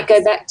quickly I might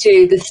go back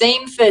to the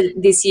theme for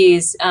this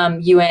year's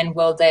UN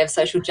World Day of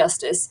Social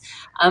Justice,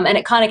 and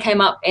it kind of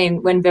came up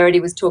when Verity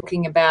was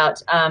talking about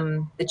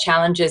the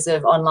challenges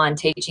of online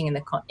teaching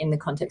in the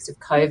context of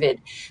COVID.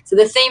 So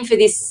the theme for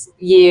this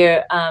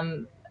year,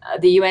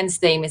 the UN's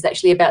theme, is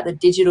actually about the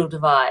digital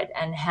divide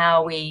and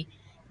how we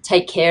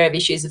take care of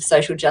issues of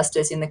social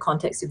justice in the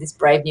context of this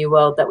brave new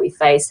world that we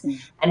face,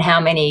 and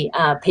how many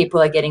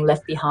people are getting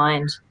left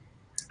behind.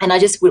 And I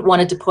just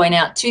wanted to point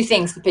out two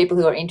things for people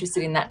who are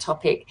interested in that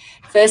topic.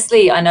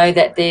 Firstly, I know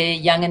that the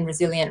Young and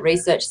Resilient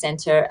Research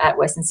Centre at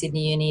Western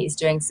Sydney Uni is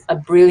doing a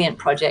brilliant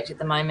project at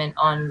the moment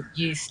on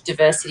youth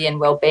diversity and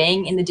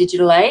wellbeing in the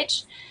digital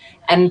age.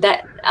 And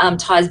that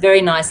ties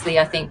very nicely,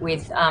 I think,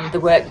 with the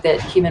work that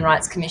Human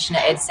Rights Commissioner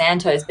Ed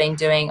Santo has been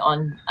doing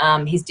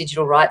on his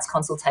digital rights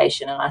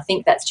consultation. And I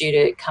think that's due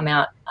to come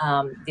out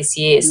this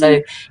year.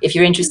 So if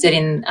you're interested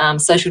in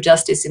social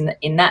justice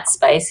in that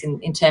space,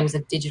 in terms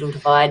of digital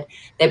divide,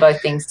 they're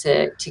both things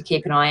to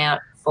keep an eye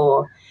out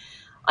for.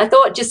 I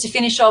thought just to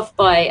finish off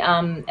by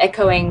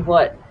echoing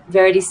what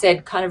Verity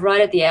said kind of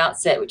right at the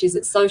outset, which is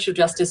that social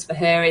justice for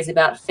her is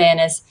about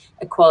fairness,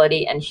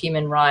 equality and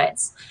human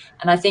rights.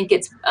 And I think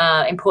it's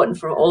important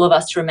for all of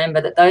us to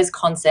remember that those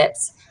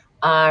concepts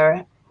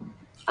are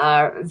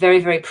very,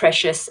 very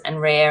precious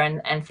and rare,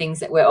 and things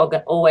that we're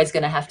always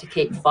going to have to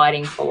keep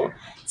fighting for.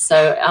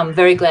 So I'm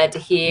very glad to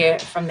hear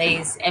from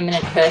these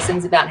eminent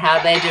persons about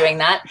how they're doing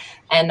that,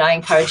 and I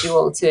encourage you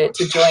all to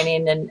join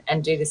in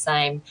and do the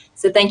same.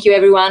 So thank you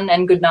everyone,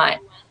 and good night.